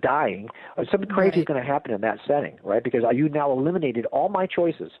going to end up dying. Something crazy is going to happen in that setting, right? Because you now eliminated all my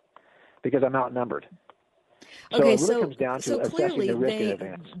choices because I'm outnumbered. So okay, it really comes down to assessing clearly the risk in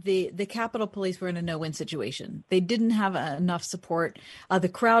advance. the Capitol Police were in a no-win situation. They didn't have enough support. The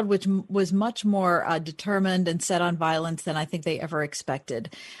crowd, which was much more determined and set on violence than I think they ever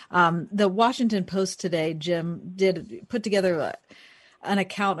expected. The Washington Post today, Jim, put together an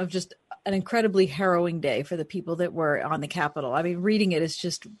account of just an incredibly harrowing day for the people that were on the Capitol. I mean, reading it is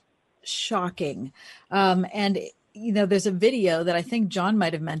just shocking. And there's a video that I think John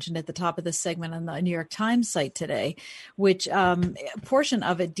might have mentioned at the top of this segment on the New York Times site today, which a portion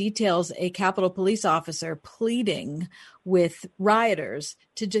of it details a Capitol Police officer pleading with rioters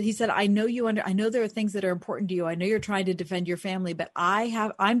he said, I know there are things that are important to you. I know you're trying to defend your family, but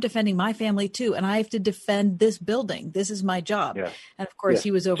I'm defending my family too. And I have to defend this building. This is my job. Yeah. And of course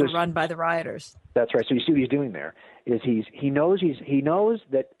he was overrun by the rioters. That's right. So you see what he's doing there is he knows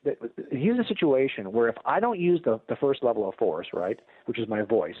that he's in a situation where if I don't use the first level of force, right, which is my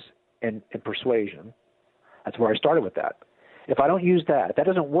voice and persuasion, that's where I started with that. If I don't use that, if that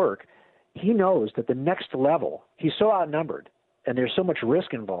doesn't work, he knows that the next level, he's so outnumbered and there's so much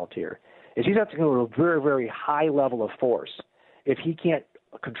risk involved here, is he's have to go to a very, very high level of force if he can't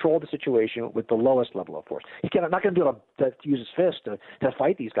control the situation with the lowest level of force. I'm not going to be able to use his fist to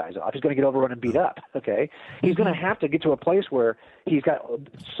fight these guys off. He's going to get overrun and beat up, okay? He's going to have to get to a place where he's got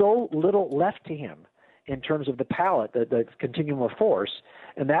so little left to him in terms of the palette, the continuum of force,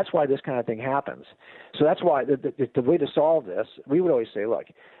 and that's why this kind of thing happens. So that's why the way to solve this, we would always say, look,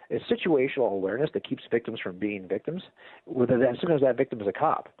 it's situational awareness that keeps victims from being victims. Sometimes that victim is a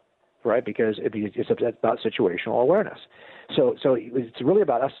cop, right? Because it's about situational awareness. So it's really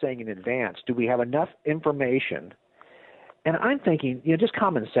about us saying in advance, do we have enough information? And I'm thinking, just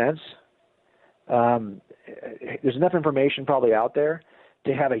common sense. There's enough information probably out there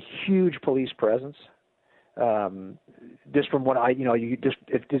to have a huge police presence. Just from what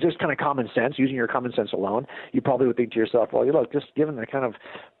it's just kind of common sense, using your common sense alone, you probably would think to yourself, well, look, just given the kind of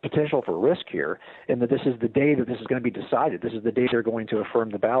potential for risk here, and that this is the day that this is going to be decided, this is the day they're going to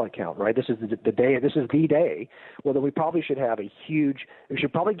affirm the ballot count, right? This is the day, well, then we probably should have we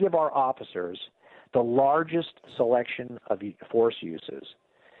should probably give our officers the largest selection of force uses.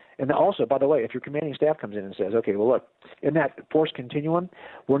 And also, by the way, if your commanding staff comes in and says, okay, well, look, in that force continuum,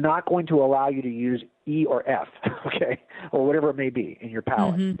 we're not going to allow you to use E or F, okay, or whatever it may be in your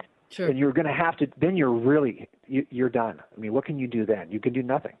palette. Mm-hmm. Sure. And you're going to have to, then you're done. I mean, what can you do then? You can do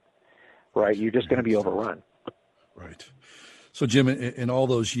nothing, right? You're just going to be overrun. Right. So, Jim, in all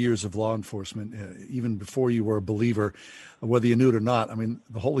those years of law enforcement, even before you were a believer, whether you knew it or not, I mean,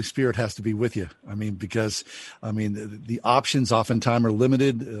 the Holy Spirit has to be with you. I mean, because, the options oftentimes are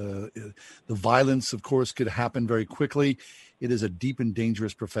limited. The violence, of course, could happen very quickly. It is a deep and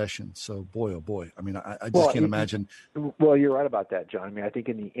dangerous profession. So, boy, oh, boy. I mean, I just can't imagine. Well, you're right about that, John. I mean, I think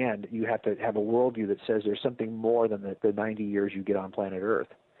in the end, you have to have a worldview that says there's something more than the 90 years you get on planet Earth.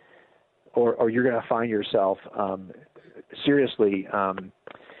 Or you're going to find yourself seriously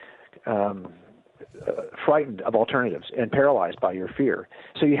frightened of alternatives and paralyzed by your fear.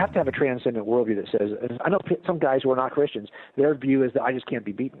 So you have to have a transcendent worldview that says, I know some guys who are not Christians, their view is that I just can't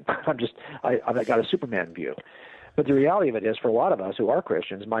be beaten. I've got a Superman view. But the reality of it is, for a lot of us who are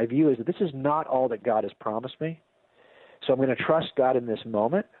Christians, my view is that this is not all that God has promised me. So I'm going to trust God in this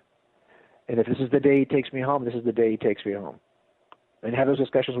moment. And if this is the day he takes me home, this is the day he takes me home. And have those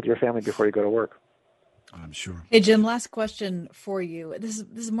discussions with your family before you go to work. I'm sure. Hey, Jim, last question for you. This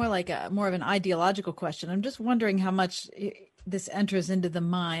is more like more of an ideological question. I'm just wondering how much this enters into the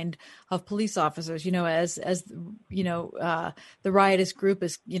mind of police officers, as the riotous group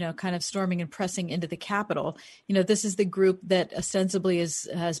is, kind of storming and pressing into the Capitol. This is the group that ostensibly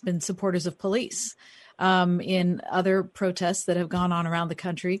has been supporters of police in other protests that have gone on around the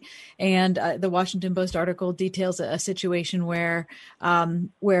country. And the Washington Post article details a situation where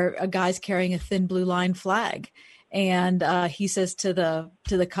a guy's carrying a thin blue line flag. And he says to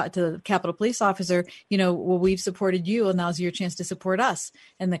the Capitol Police officer, well, we've supported you, and now's your chance to support us.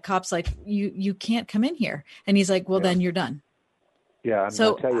 And the cop's like, you can't come in here. And he's like, well, then you're done. Yeah. So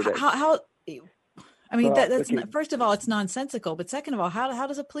I'll tell you that. how I mean, Well, that's okay. First of all, it's nonsensical. But second of all, how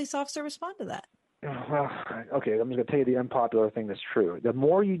does a police officer respond to that? Well, okay, I'm going to tell you the unpopular thing that's true. The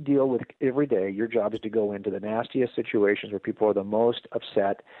more you deal with every day, your job is to go into the nastiest situations where people are the most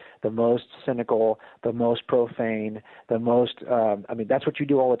upset, the most cynical, the most profane, the most, that's what you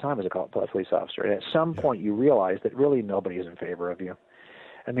do all the time as a police officer. And at some point you realize that really nobody is in favor of you.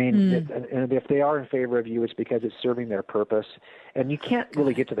 And if they are in favor of you, it's because it's serving their purpose. And you can't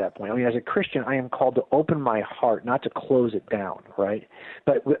really get to that point. As a Christian, I am called to open my heart, not to close it down, right?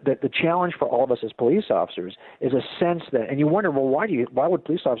 But the challenge for all of us as police officers is a sense that, and you wonder, well, why would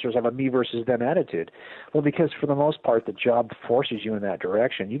police officers have a me versus them attitude? Well, because for the most part, the job forces you in that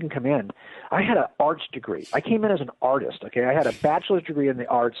direction. You can come in. I had an arts degree. I came in as an artist, okay? I had a bachelor's degree in the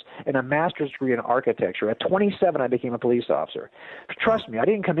arts and a master's degree in architecture. At 27, I became a police officer. Trust me, I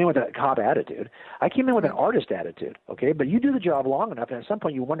didn't come in with a cop attitude. I came in with an artist attitude, okay? But you do the job long enough, and at some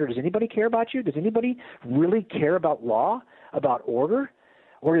point you wonder, does anybody care about you? Does anybody really care about law, about order?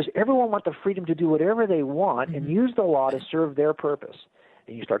 Or does everyone want the freedom to do whatever they want and use the law to serve their purpose?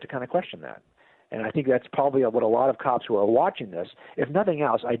 And you start to kind of question that. And I think that's probably what a lot of cops who are watching this, if nothing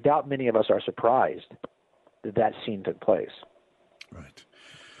else, I doubt many of us are surprised that scene took place. Right.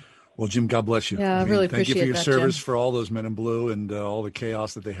 Well, Jim, God bless you. Yeah, I really appreciate Thank you for your that, service, Jim. for all those men in blue and all the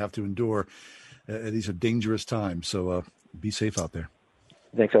chaos that they have to endure. These are dangerous times, so be safe out there.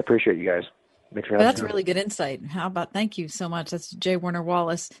 Thanks. I appreciate you guys. Thanks for Well, having that's me. really good insight. Thank you so much. That's J. Warner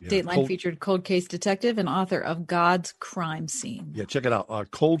Wallace, Dateline featured cold case detective and author of God's Crime Scene. Yeah, check it out.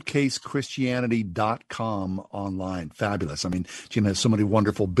 ColdCaseChristianity.com online. Fabulous. Jim has so many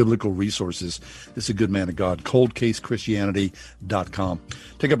wonderful biblical resources. This is a good man of God. ColdCaseChristianity.com.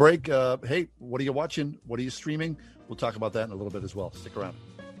 Take a break. Hey, what are you watching? What are you streaming? We'll talk about that in a little bit as well. Stick around.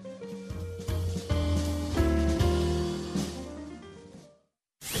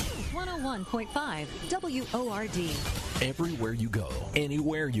 101.5 WORD. Everywhere you go,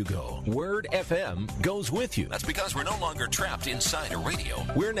 anywhere you go, Word FM goes with you. That's because we're no longer trapped inside a radio.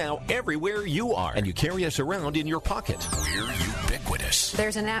 We're now everywhere you are, and you carry us around in your pocket. We're ubiquitous.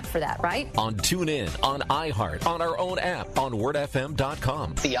 There's an app for that, right? On TuneIn, on iHeart, on our own app, on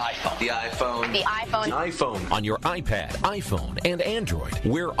WordFM.com. The iPhone. The iPhone. The iPhone. The iPhone. On your iPad, iPhone, and Android.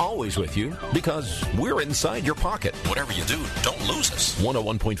 We're always with you because we're inside your pocket. Whatever you do, don't lose us.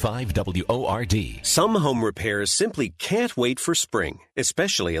 101.5 WORD. Some home repairs simply can't wait for spring,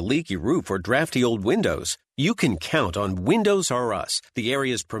 especially a leaky roof or drafty old windows. You can count on Windows R Us, the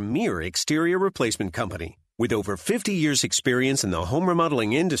area's premier exterior replacement company. With over 50 years' experience in the home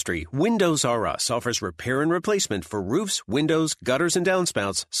remodeling industry, Windows R Us offers repair and replacement for roofs, windows, gutters and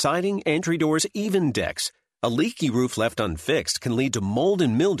downspouts, siding, entry doors, even decks. A leaky roof left unfixed can lead to mold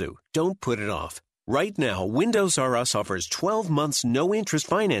and mildew. Don't put it off. Right now, Windows R Us offers 12 months no-interest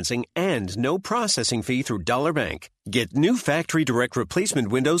financing and no processing fee through Dollar Bank. Get new factory direct replacement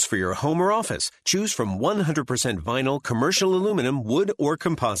windows for your home or office. Choose from 100% vinyl, commercial aluminum, wood, or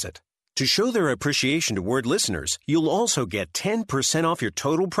composite. To show their appreciation to Word listeners, you'll also get 10% off your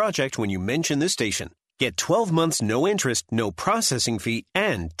total project when you mention this station. Get 12 months no interest, no processing fee,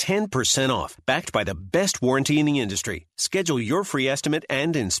 and 10% off, backed by the best warranty in the industry. Schedule your free estimate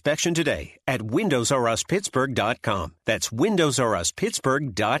and inspection today at WindowsRUsPittsburgh.com. That's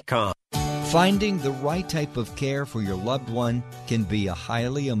WindowsRUsPittsburgh.com. Finding the right type of care for your loved one can be a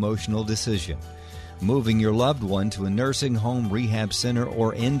highly emotional decision. Moving your loved one to a nursing home, rehab center,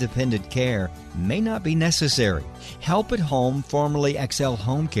 or independent care may not be necessary. Help at Home, formerly XL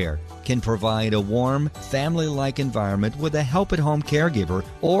Home Care, can provide a warm, family-like environment with a Help at Home caregiver,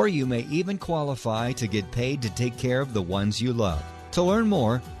 or you may even qualify to get paid to take care of the ones you love. To learn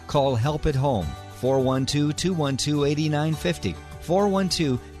more, call Help at Home, 412-212-8950,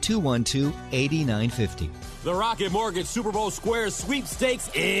 412-212-8950. The Rocket Mortgage Super Bowl Squares Sweepstakes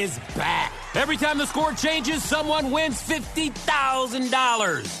is back. Every time the score changes, someone wins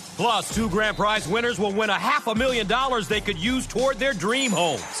 $50,000. Plus, 2 grand prize winners will win $500,000 they could use toward their dream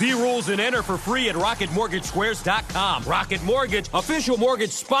home. See rules and enter for free at RocketMortgageSquares.com. Rocket Mortgage, official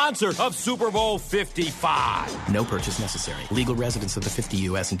mortgage sponsor of Super Bowl 55. No purchase necessary. Legal residents of the 50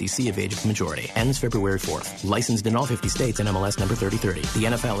 U.S. and D.C. of age of majority. Ends February 4th. Licensed in all 50 states and MLS number 3030. The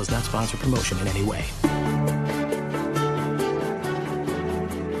NFL is not sponsored promotion in any way.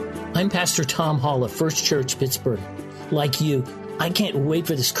 I'm Pastor Tom Hall of First Church Pittsburgh. Like you, I can't wait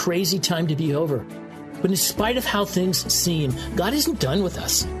for this crazy time to be over. But in spite of how things seem, God isn't done with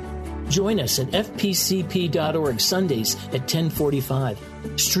us. Join us at fpcp.org Sundays at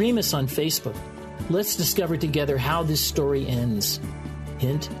 10:45. Stream us on Facebook. Let's discover together how this story ends.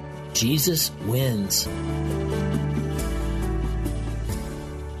 Hint, Jesus wins.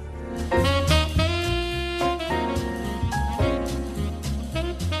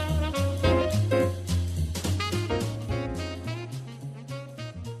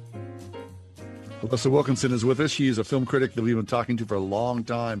 Alyssa Wilkinson is with us. She is a film critic that we've been talking to for a long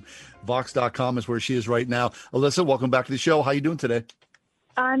time. Vox.com is where she is right now. Alyssa, welcome back to the show. How are you doing today?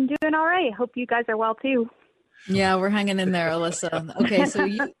 I'm doing all right. Hope you guys are well, too. Yeah, we're hanging in there, Alyssa. Okay, so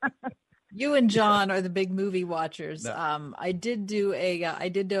you and John are the big movie watchers. No. I did do a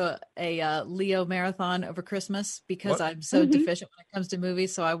Leo marathon over Christmas because I'm so deficient when it comes to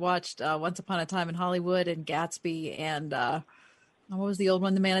movies. So I watched Once Upon a Time in Hollywood and Gatsby and what was the old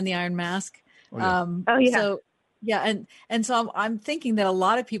one, The Man in the Iron Mask. So I'm thinking that a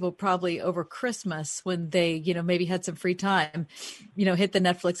lot of people probably over Christmas when they, maybe had some free time, hit the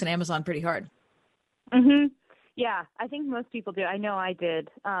Netflix and Amazon pretty hard. Mm-hmm. Yeah, I think most people do. I know I did.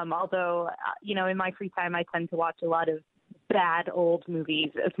 Although, in my free time, I tend to watch a lot of bad old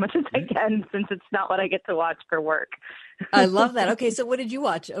movies as much as I can since it's not what I get to watch for work. I love that. Okay, so what did you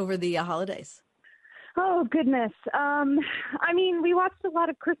watch over the holidays? Oh, goodness. We watched a lot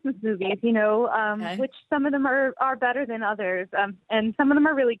of Christmas movies, which some of them are better than others. And some of them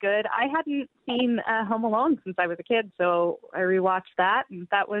are really good. I hadn't seen Home Alone since I was a kid, so I rewatched that. And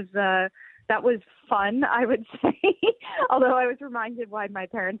that was fun, I would say, although I was reminded why my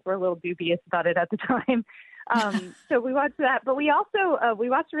parents were a little dubious about it at the time. So we watched that, but we also we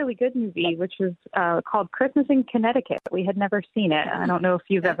watched a really good movie, which was called Christmas in Connecticut. We had never seen it. I don't know if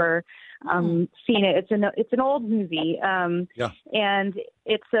you've ever seen it. It's an old movie, and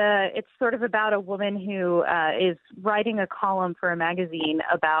it's sort of about a woman who is writing a column for a magazine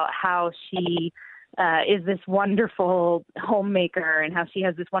about how she is this wonderful homemaker and how she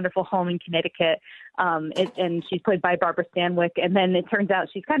has this wonderful home in Connecticut. And she's played by Barbara Stanwyck. And then it turns out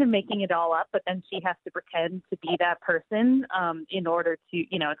she's kind of making it all up, but then she has to pretend to be that person in order to,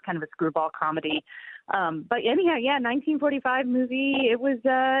 it's kind of a screwball comedy. But anyhow, 1945 movie. It was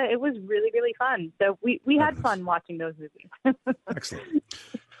really, really fun. So we had fun watching those movies. Excellent.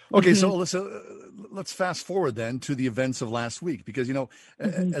 Okay, so Alyssa, let's fast forward then to the events of last week, because,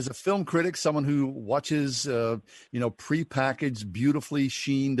 as a film critic, someone who watches, prepackaged, beautifully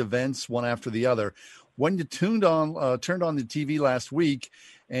sheened events one after the other, when you turned on the TV last week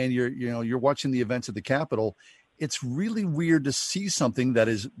and you're watching the events at the Capitol, it's really weird to see something that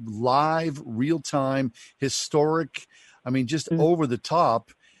is live, real time, historic. Over the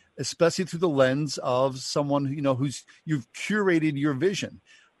top, especially through the lens of someone, who's you've curated your vision.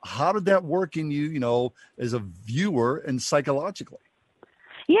 How did that work in you, as a viewer and psychologically?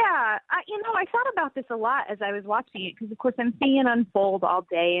 Yeah, I thought about this a lot as I was watching it because, of course, I'm seeing it unfold all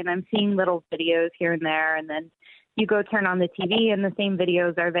day and I'm seeing little videos here and there. And then you go turn on the TV and the same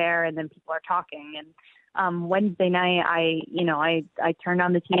videos are there and then people are talking. And Wednesday night, I turned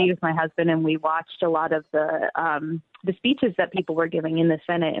on the TV with my husband and we watched a lot of the speeches that people were giving in the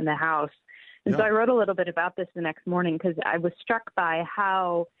Senate and the House. And so I wrote a little bit about this the next morning because I was struck by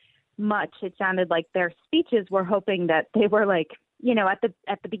how much it sounded like their speeches were hoping that they were like,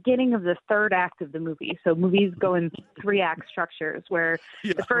 at the beginning of the third act of the movie. So movies go in 3-act structures where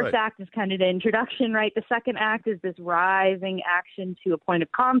the first act is kind of the introduction, right? The second act is this rising action to a point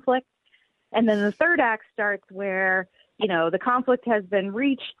of conflict. And then the third act starts where, the conflict has been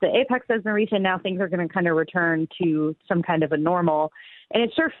reached, the apex has been reached, and now things are going to kind of return to some kind of a normal. And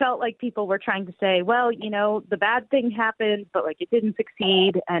it sure felt like people were trying to say, well, the bad thing happened, but it didn't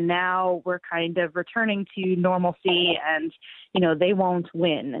succeed. And now we're kind of returning to normalcy and, they won't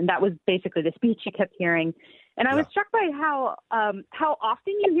win. And that was basically the speech you kept hearing. And I was struck by how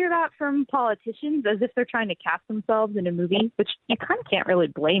often you hear that from politicians, as if they're trying to cast themselves in a movie, which you kind of can't really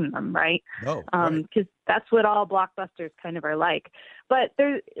blame them, right? No, because that's what all blockbusters kind of are like. But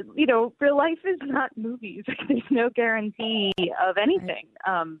there's, real life is not movies. There's no guarantee of anything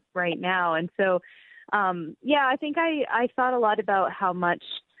right now. And so, I think I thought a lot about how much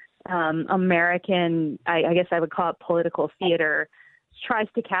American, I guess I would call it political theater, tries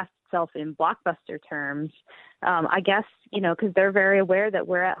to cast itself in blockbuster terms. I guess, because they're very aware that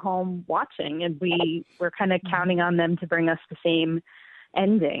we're at home watching, and we're kind of counting on them to bring us the same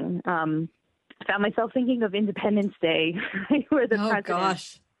ending. I found myself thinking of Independence Day, where the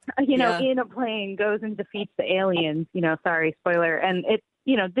president, in a plane goes and defeats the aliens. Sorry, spoiler. And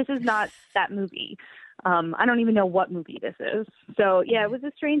this is not that movie. I don't even know what movie this is. So it was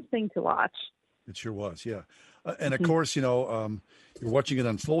a strange thing to watch. It sure was, yeah. And of course, you're watching it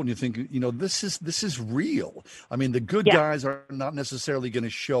unfold and you think, this is real. I mean, the good guys are not necessarily going to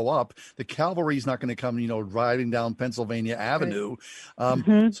show up. The cavalry's not going to come, driving down Pennsylvania Avenue.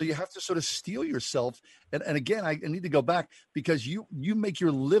 So you have to sort of steel yourself. And again, I need to go back, because you make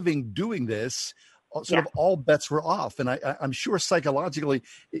your living doing this. Sort of all bets were off. And I'm sure psychologically,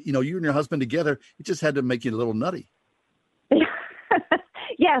 you and your husband together, it just had to make you a little nutty.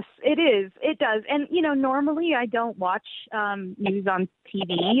 Yes, it is. It does. And, normally I don't watch news on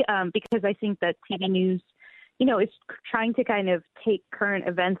TV because I think that TV news, is trying to kind of take current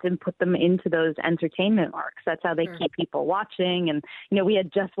events and put them into those entertainment arcs. That's how they keep people watching. And, we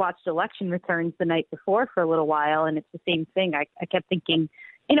had just watched election returns the night before for a little while, and it's the same thing. I kept thinking,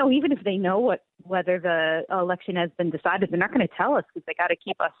 even if they know whether the election has been decided, they're not going to tell us because they got to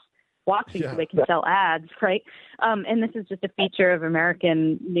keep us watching so they can sell ads, right? And this is just a feature of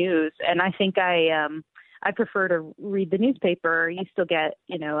American news. And I think I prefer to read the newspaper. You still get,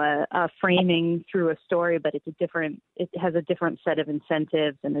 a framing through a story, but it has a different set of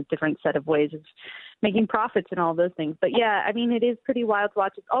incentives and a different set of ways of making profits and all those things. But it is pretty wild to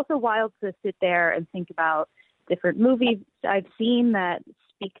watch. It's also wild to sit there and think about different movies I've seen that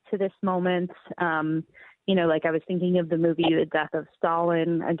speak to this moment. Like I was thinking of the movie The Death of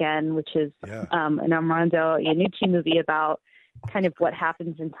Stalin again, which is an Armando Iannucci movie about kind of what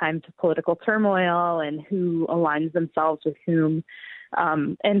happens in times of political turmoil and who aligns themselves with whom.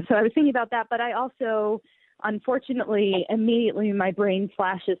 And so I was thinking about that, but I also, unfortunately, immediately my brain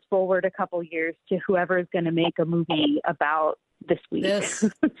flashes forward a couple years to whoever is going to make a movie about this week.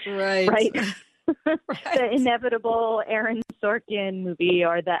 Right. Right. The inevitable Aaron Sorkin movie,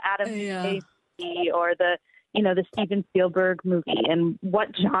 or the Adam McKay movie, or the Steven Spielberg movie, and what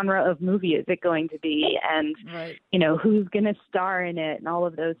genre of movie is it going to be, and who's going to star in it, and all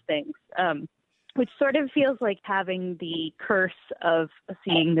of those things, which sort of feels like having the curse of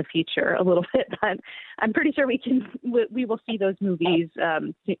seeing the future a little bit. But I'm pretty sure we will see those movies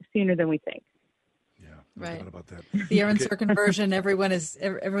sooner than we think. Right. About that. The Aaron Sorkin version,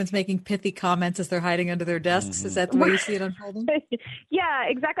 everyone's making pithy comments as they're hiding under their desks. Is that the way you see it unfolding? Yeah,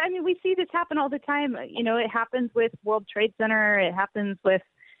 exactly. I mean, we see this happen all the time. It happens with World Trade Center. It happens with,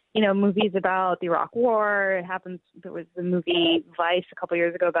 movies about the Iraq War. There was the movie Vice a couple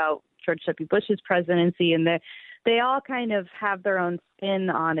years ago about George W. Bush's presidency, and they all kind of have their own spin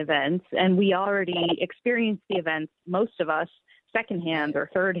on events. And we already experienced the events, most of us, secondhand or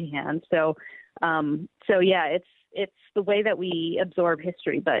thirdhand. So it's the way that we absorb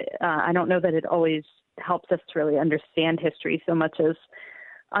history, but I don't know that it always helps us to really understand history so much as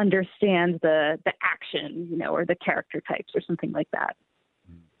understand the action, or the character types or something like that.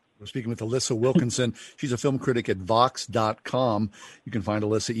 We're speaking with Alyssa Wilkinson. She's a film critic at Vox.com. You can find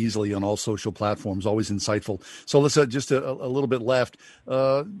Alyssa easily on all social platforms, always insightful. So, Alyssa, just a little bit left.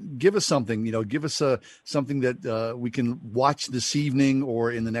 Give us something, give us something that we can watch this evening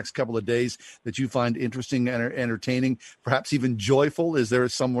or in the next couple of days that you find interesting and entertaining, perhaps even joyful. Is there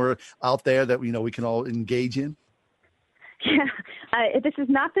somewhere out there that, we can all engage in? Yeah, this is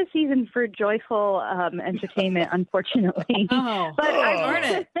not the season for joyful entertainment, unfortunately. Oh, but darn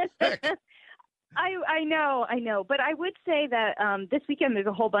it. I know. But I would say that this weekend there's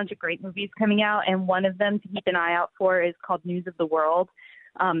a whole bunch of great movies coming out, and one of them to keep an eye out for is called News of the World.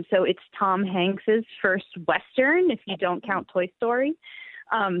 So it's Tom Hanks's first Western, if you don't count Toy Story.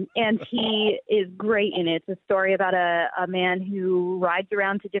 And he is great in it. It's a story about a man who rides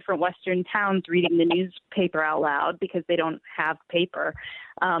around to different Western towns reading the newspaper out loud because they don't have paper.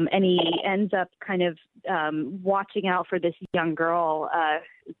 And he ends up kind of watching out for this young girl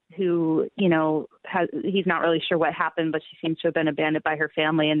who, he's not really sure what happened, but she seems to have been abandoned by her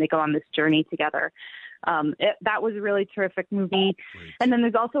family, and they go on this journey together. That was a really terrific movie. Great. And then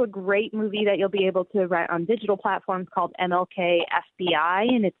there's also a great movie that you'll be able to rent on digital platforms called MLK FBI,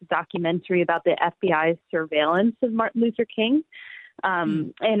 and it's a documentary about the FBI's surveillance of Martin Luther King.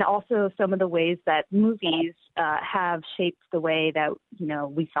 And also some of the ways that movies have shaped the way that,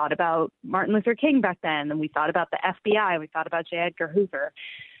 we thought about Martin Luther King back then, and we thought about the FBI, we thought about J. Edgar Hoover.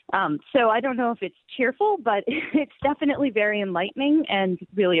 So I don't know if it's cheerful, but it's definitely very enlightening and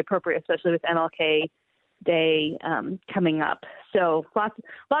really appropriate, especially with MLK Day coming up. So lots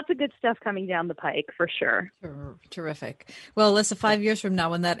of good stuff coming down the pike for sure. Terrific. Well, Alyssa, 5 years from now,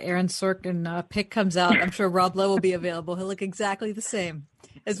 when that Aaron Sorkin pick comes out, I'm sure Rob Lowe will be available. He'll look exactly the same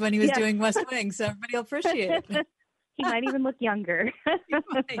as when he was doing West Wing. So everybody will appreciate it. He might even look younger.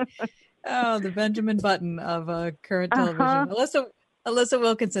 Oh, the Benjamin Button of current television. Alyssa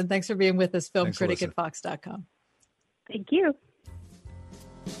Wilkinson, thanks for being with us, film critic at Fox.com. Thank you.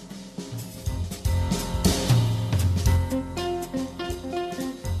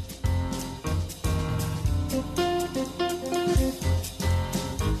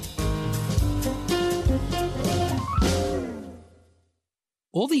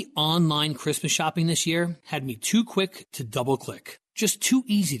 All the online Christmas shopping this year had me too quick to double click. Just too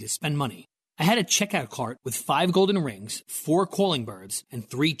easy to spend money. I had a checkout cart with 5 golden rings, 4 calling birds, and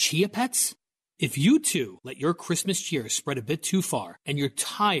 3 chia pets. If you too let your Christmas cheer spread a bit too far, and you're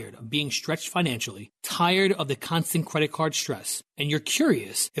tired of being stretched financially, tired of the constant credit card stress, and you're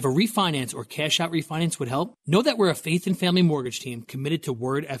curious if a refinance or cash out refinance would help, know that we're a faith and family mortgage team committed to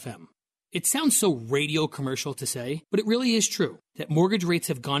Word FM. It sounds so radio commercial to say, but it really is true that mortgage rates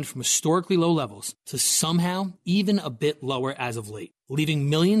have gone from historically low levels to somehow even a bit lower as of late, leaving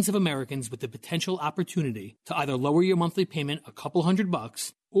millions of Americans with the potential opportunity to either lower your monthly payment a couple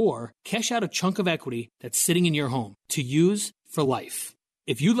 $100 or cash out a chunk of equity that's sitting in your home to use for life.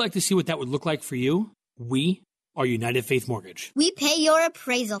 If you'd like to see what that would look like for you, we are United Faith Mortgage. We pay your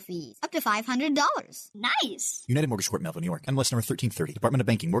appraisal fees up to $500. Nice. United Mortgage Corp, Melville, New York. MLS number 1330. Department of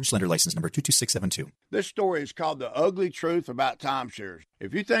Banking. Mortgage Lender License number 22672. This story is called The Ugly Truth About Timeshares.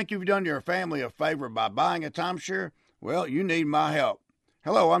 If you think you've done your family a favor by buying a timeshare, well, you need my help.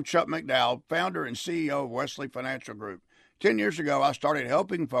 Hello, I'm Chuck McDowell, founder and CEO of Wesley Financial Group. 10 years ago, I started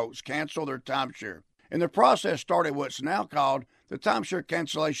helping folks cancel their timeshare. And the process started what's now called the timeshare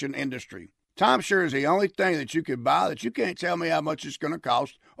cancellation industry. Timeshare is the only thing that you can buy that you can't tell me how much it's going to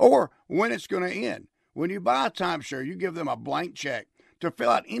cost or when it's going to end. When you buy a timeshare, you give them a blank check to fill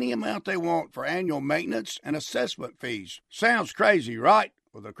out any amount they want for annual maintenance and assessment fees. Sounds crazy, right?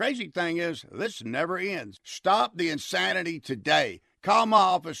 Well, the crazy thing is this never ends. Stop the insanity today. Call my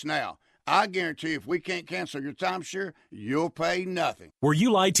office now. I guarantee if we can't cancel your timeshare, you'll pay nothing. Were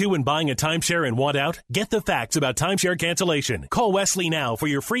you lied to when buying a timeshare and want out? Get the facts about timeshare cancellation. Call Wesley now for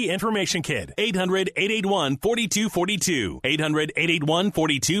your free information kit. 800-881-4242.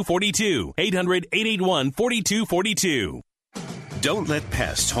 800-881-4242. 800-881-4242. Don't let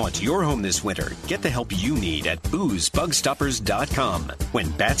pests haunt your home this winter. Get the help you need at boozbugstoppers.com. When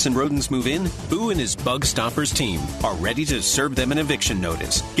bats and rodents move in, Boo and his Bug Stoppers team are ready to serve them an eviction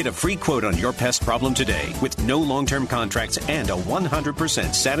notice. Get a free quote on your pest problem today with no long-term contracts and a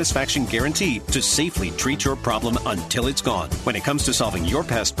 100% satisfaction guarantee to safely treat your problem until it's gone. When it comes to solving your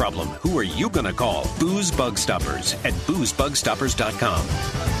pest problem, who are you going to call? Boo's Bug Stoppers at boozbugstoppers.com.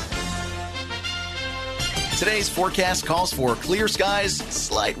 Today's forecast calls for clear skies,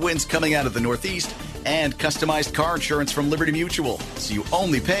 slight winds coming out of the northeast, and customized car insurance from Liberty Mutual, so you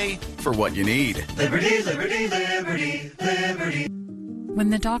only pay for what you need. Liberty, liberty, liberty, liberty. When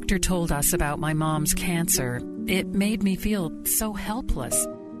the doctor told us about my mom's cancer, it made me feel so helpless.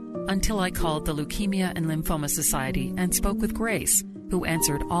 Until I called the Leukemia and Lymphoma Society and spoke with Grace, who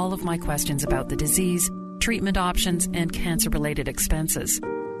answered all of my questions about the disease, treatment options, and cancer-related expenses.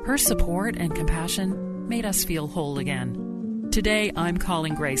 Her support and compassion made us feel whole again. Today, I'm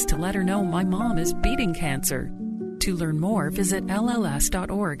calling Grace to let her know my mom is beating cancer. To learn more, visit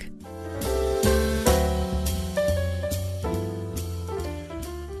lls.org.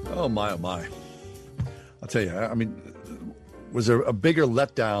 Oh, my. I'll tell you, I mean, was there a bigger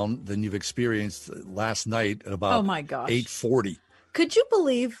letdown than you've experienced last night at about 8:40? Could you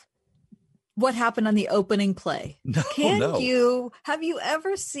believe what happened on the opening play? Have you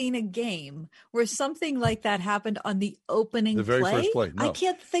ever seen a game where something like that happened on the opening play? The very first play. No. I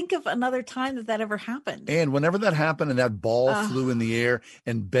can't think of another time that ever happened. And whenever that happened and that ball flew in the air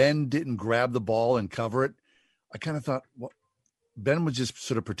and Ben didn't grab the ball and cover it, I kind of thought, well, Ben was just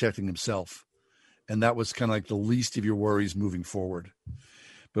sort of protecting himself. And that was kind of like the least of your worries moving forward.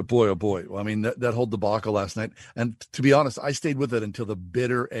 But boy, oh boy. Well, I mean, that whole debacle last night. And to be honest, I stayed with it until the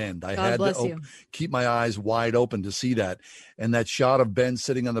bitter end. I had to keep my eyes wide open to see that. And that shot of Ben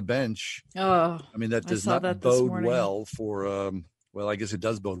sitting on the bench. Oh, I mean, that does not bode well for, well, I guess it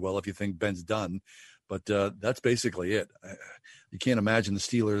does bode well if you think Ben's done. But that's basically it. You can't imagine the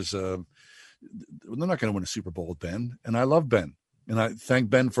Steelers. They're not going to win a Super Bowl with Ben. And I love Ben. And I thank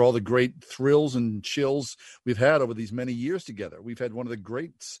Ben for all the great thrills and chills we've had over these many years together. We've had one of the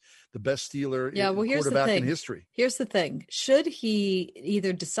greats, the best Steeler quarterback in history. Here's the thing. Should he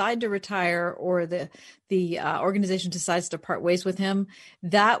either decide to retire or the organization decides to part ways with him,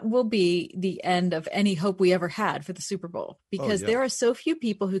 that will be the end of any hope we ever had for the Super Bowl. Because there are so few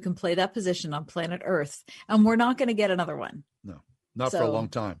people who can play that position on planet Earth, and we're not going to get another one. No, not for a long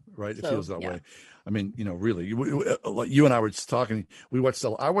time, right? It feels that way. I mean, really, you and I were just talking. I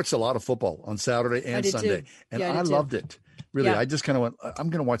watched a lot of football on Saturday and Sunday, and I loved it. Really, I just kind of went,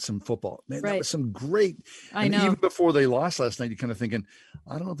 I'm going to watch some football. Man, that was some great. I know. Even before they lost last night, you're kind of thinking,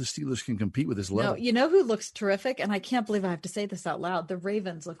 I don't know if the Steelers can compete with this level. No, you know who looks terrific? And I can't believe I have to say this out loud. The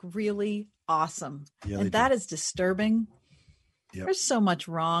Ravens look really awesome. Yeah, and that is disturbing. Yep. There's so much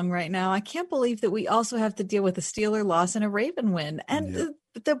wrong right now. I can't believe that we also have to deal with a Steeler loss and a Raven win. And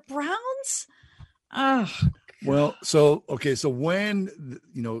the Browns... Oh, well, so when,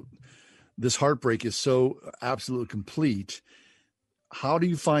 this heartbreak is so absolutely complete, how do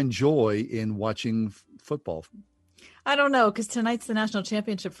you find joy in watching football? I don't know, because tonight's the national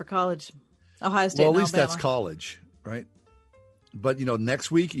championship for college. Ohio State. Well, at least that's college, right? But,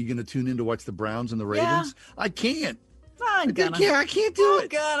 next week, you're going to tune in to watch the Browns and the Ravens? Yeah. I can't. I can't do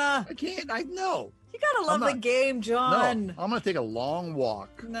it. I can't. I know. You gotta love the game, John. No, I'm gonna take a long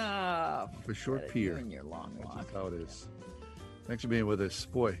walk. No, for Short Pier. Your long walk. That's how it is. Thanks for being with us,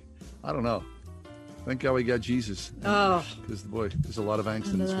 boy. I don't know. Thank God we got Jesus. Oh, because boy, there's a lot of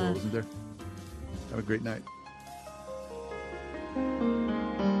angst in this world, isn't there? Have a great night.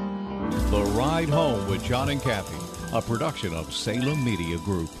 The Ride Home with John and Kathy, a production of Salem Media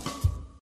Group.